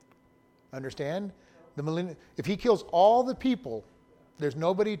 Understand? If he kills all the people, there's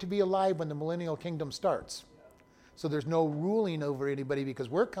nobody to be alive when the millennial kingdom starts. So there's no ruling over anybody because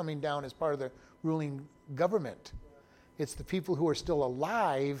we're coming down as part of the ruling government. It's the people who are still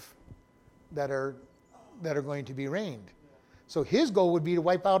alive that are going to be reigned. So his goal would be to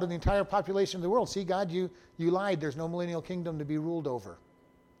wipe out the entire population of the world. See, God, you lied. There's no millennial kingdom to be ruled over.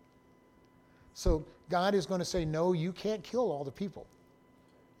 So God is going to say, no, you can't kill all the people.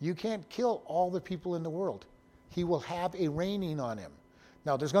 You can't kill all the people in the world. He will have a reigning on him.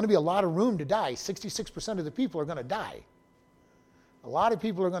 Now, there's going to be a lot of room to die. 66% of the people are going to die. A lot of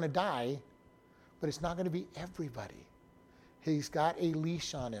people are going to die, but it's not going to be everybody. He's got a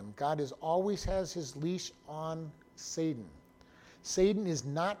leash on him. God always has his leash on Satan. Satan is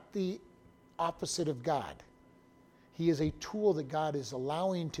not the opposite of God. He is a tool that God is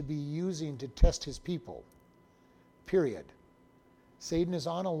allowing to be using to test his people. Period. Satan is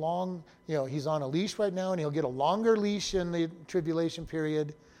on he's on a leash right now, and he'll get a longer leash in the tribulation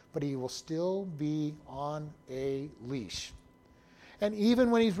period, but he will still be on a leash. And even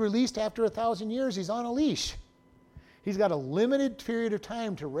when he's released after 1,000 years, he's on a leash. He's got a limited period of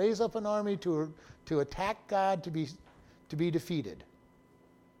time to raise up an army to attack God, to be defeated.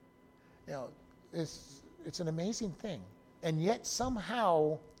 It's an amazing thing. And yet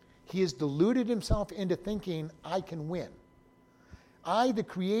somehow he has deluded himself into thinking, I can win. I, the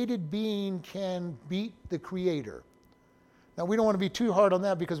created being, can beat the creator. Now, we don't want to be too hard on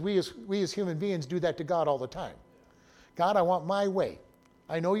that because we as human beings do that to God all the time. God, I want my way.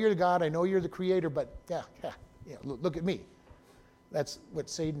 I know you're the God. I know you're the creator, but look at me. That's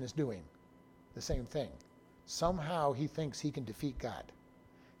what Satan is doing. The same thing. Somehow he thinks he can defeat God.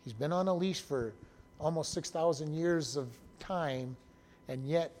 He's been on a leash for almost 6,000 years of time, and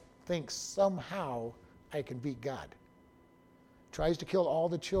yet thinks somehow I can beat God. Tries to kill all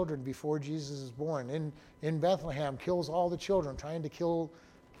the children before Jesus is born. In Bethlehem, kills all the children, trying to kill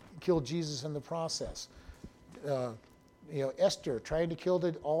Jesus in the process. Esther trying to kill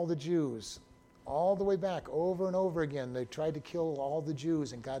all the Jews. All the way back, over and over again, they tried to kill all the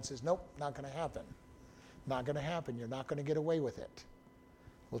Jews, and God says, nope, not going to happen. Not going to happen. You're not going to get away with it.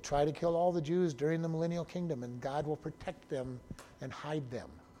 We'll try to kill all the Jews during the millennial kingdom, and God will protect them and hide them.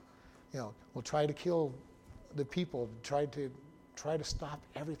 We'll try to kill the people, try to stop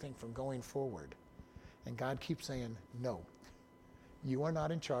everything from going forward. And God keeps saying, no, you are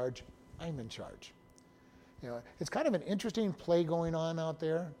not in charge, I'm in charge. It's kind of an interesting play going on out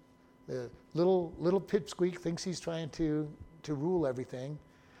there. The little pipsqueak thinks he's trying to rule everything.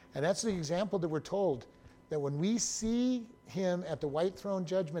 And that's the example that we're told, that when we see him at the white throne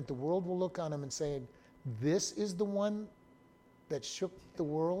judgment, the world will look on him and say, this is the one that shook the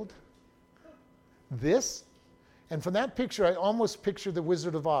world? This? And from that picture, I almost picture the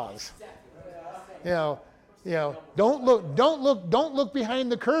Wizard of Oz. Don't look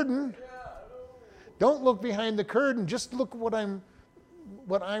behind the curtain. Don't look behind the curtain. Just look what I'm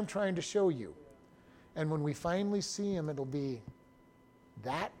trying to show you. And when we finally see him, it'll be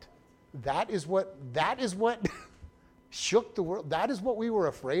that is what shook the world. That is what we were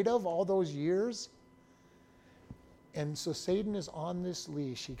afraid of all those years. And so Satan is on this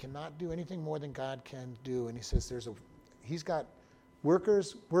leash. He cannot do anything more than God can do. And he says he's got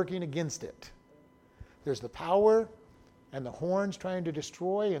workers working against it. There's the power and the horns trying to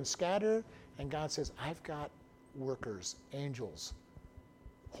destroy and scatter. And God says, I've got workers, angels,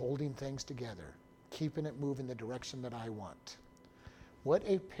 holding things together, keeping it moving the direction that I want. What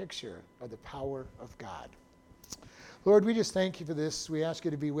a picture of the power of God. Lord, we just thank you for this. We ask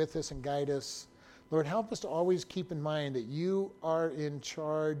you to be with us and guide us. Lord, help us to always keep in mind that you are in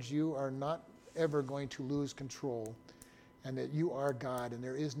charge. You are not ever going to lose control, and that you are God, and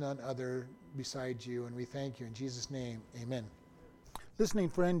there is none other besides you. And we thank you in Jesus' name. Amen. Listening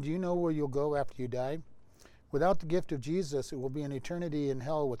friend, do you know where you'll go after you die? Without the gift of Jesus, it will be an eternity in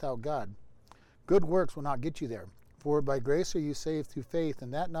hell without God. Good works will not get you there. For by grace are you saved through faith,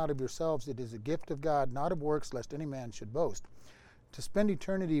 and that not of yourselves. It is a gift of God, not of works, lest any man should boast. to spend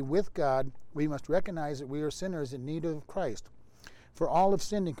eternity with God, we must recognize that we are sinners in need of Christ. For all have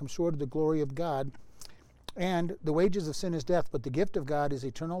sinned and come short of the glory of God, and the wages of sin is death, but the gift of God is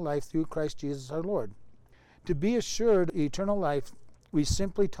eternal life through Christ Jesus our Lord. To be assured of eternal life, we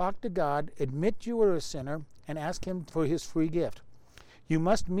simply talk to God, admit you are a sinner, and ask Him for His free gift. You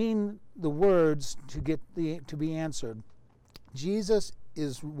must mean the words to be answered. Jesus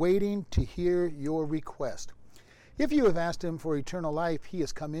is waiting to hear your request. If you have asked Him for eternal life, He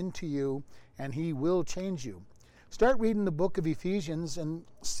has come into you, and He will change you. Start reading the book of Ephesians and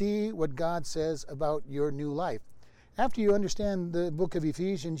see what God says about your new life. After you understand the book of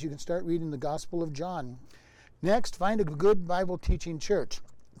Ephesians, you can start reading the Gospel of John. Next, find a good Bible teaching church.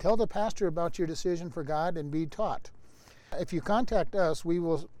 Tell the pastor about your decision for God and be taught. If you contact us, we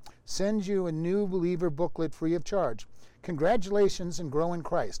will send you a new believer booklet free of charge. Congratulations and grow in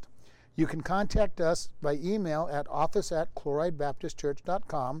Christ. You can contact us by email at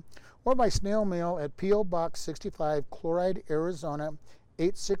office@chloridebaptistchurch.com or by snail mail at P.O. Box 65, Chloride, Arizona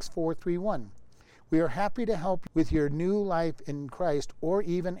 86431. We are happy to help with your new life in Christ or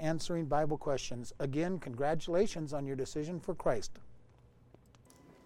even answering Bible questions. Again, congratulations on your decision for Christ.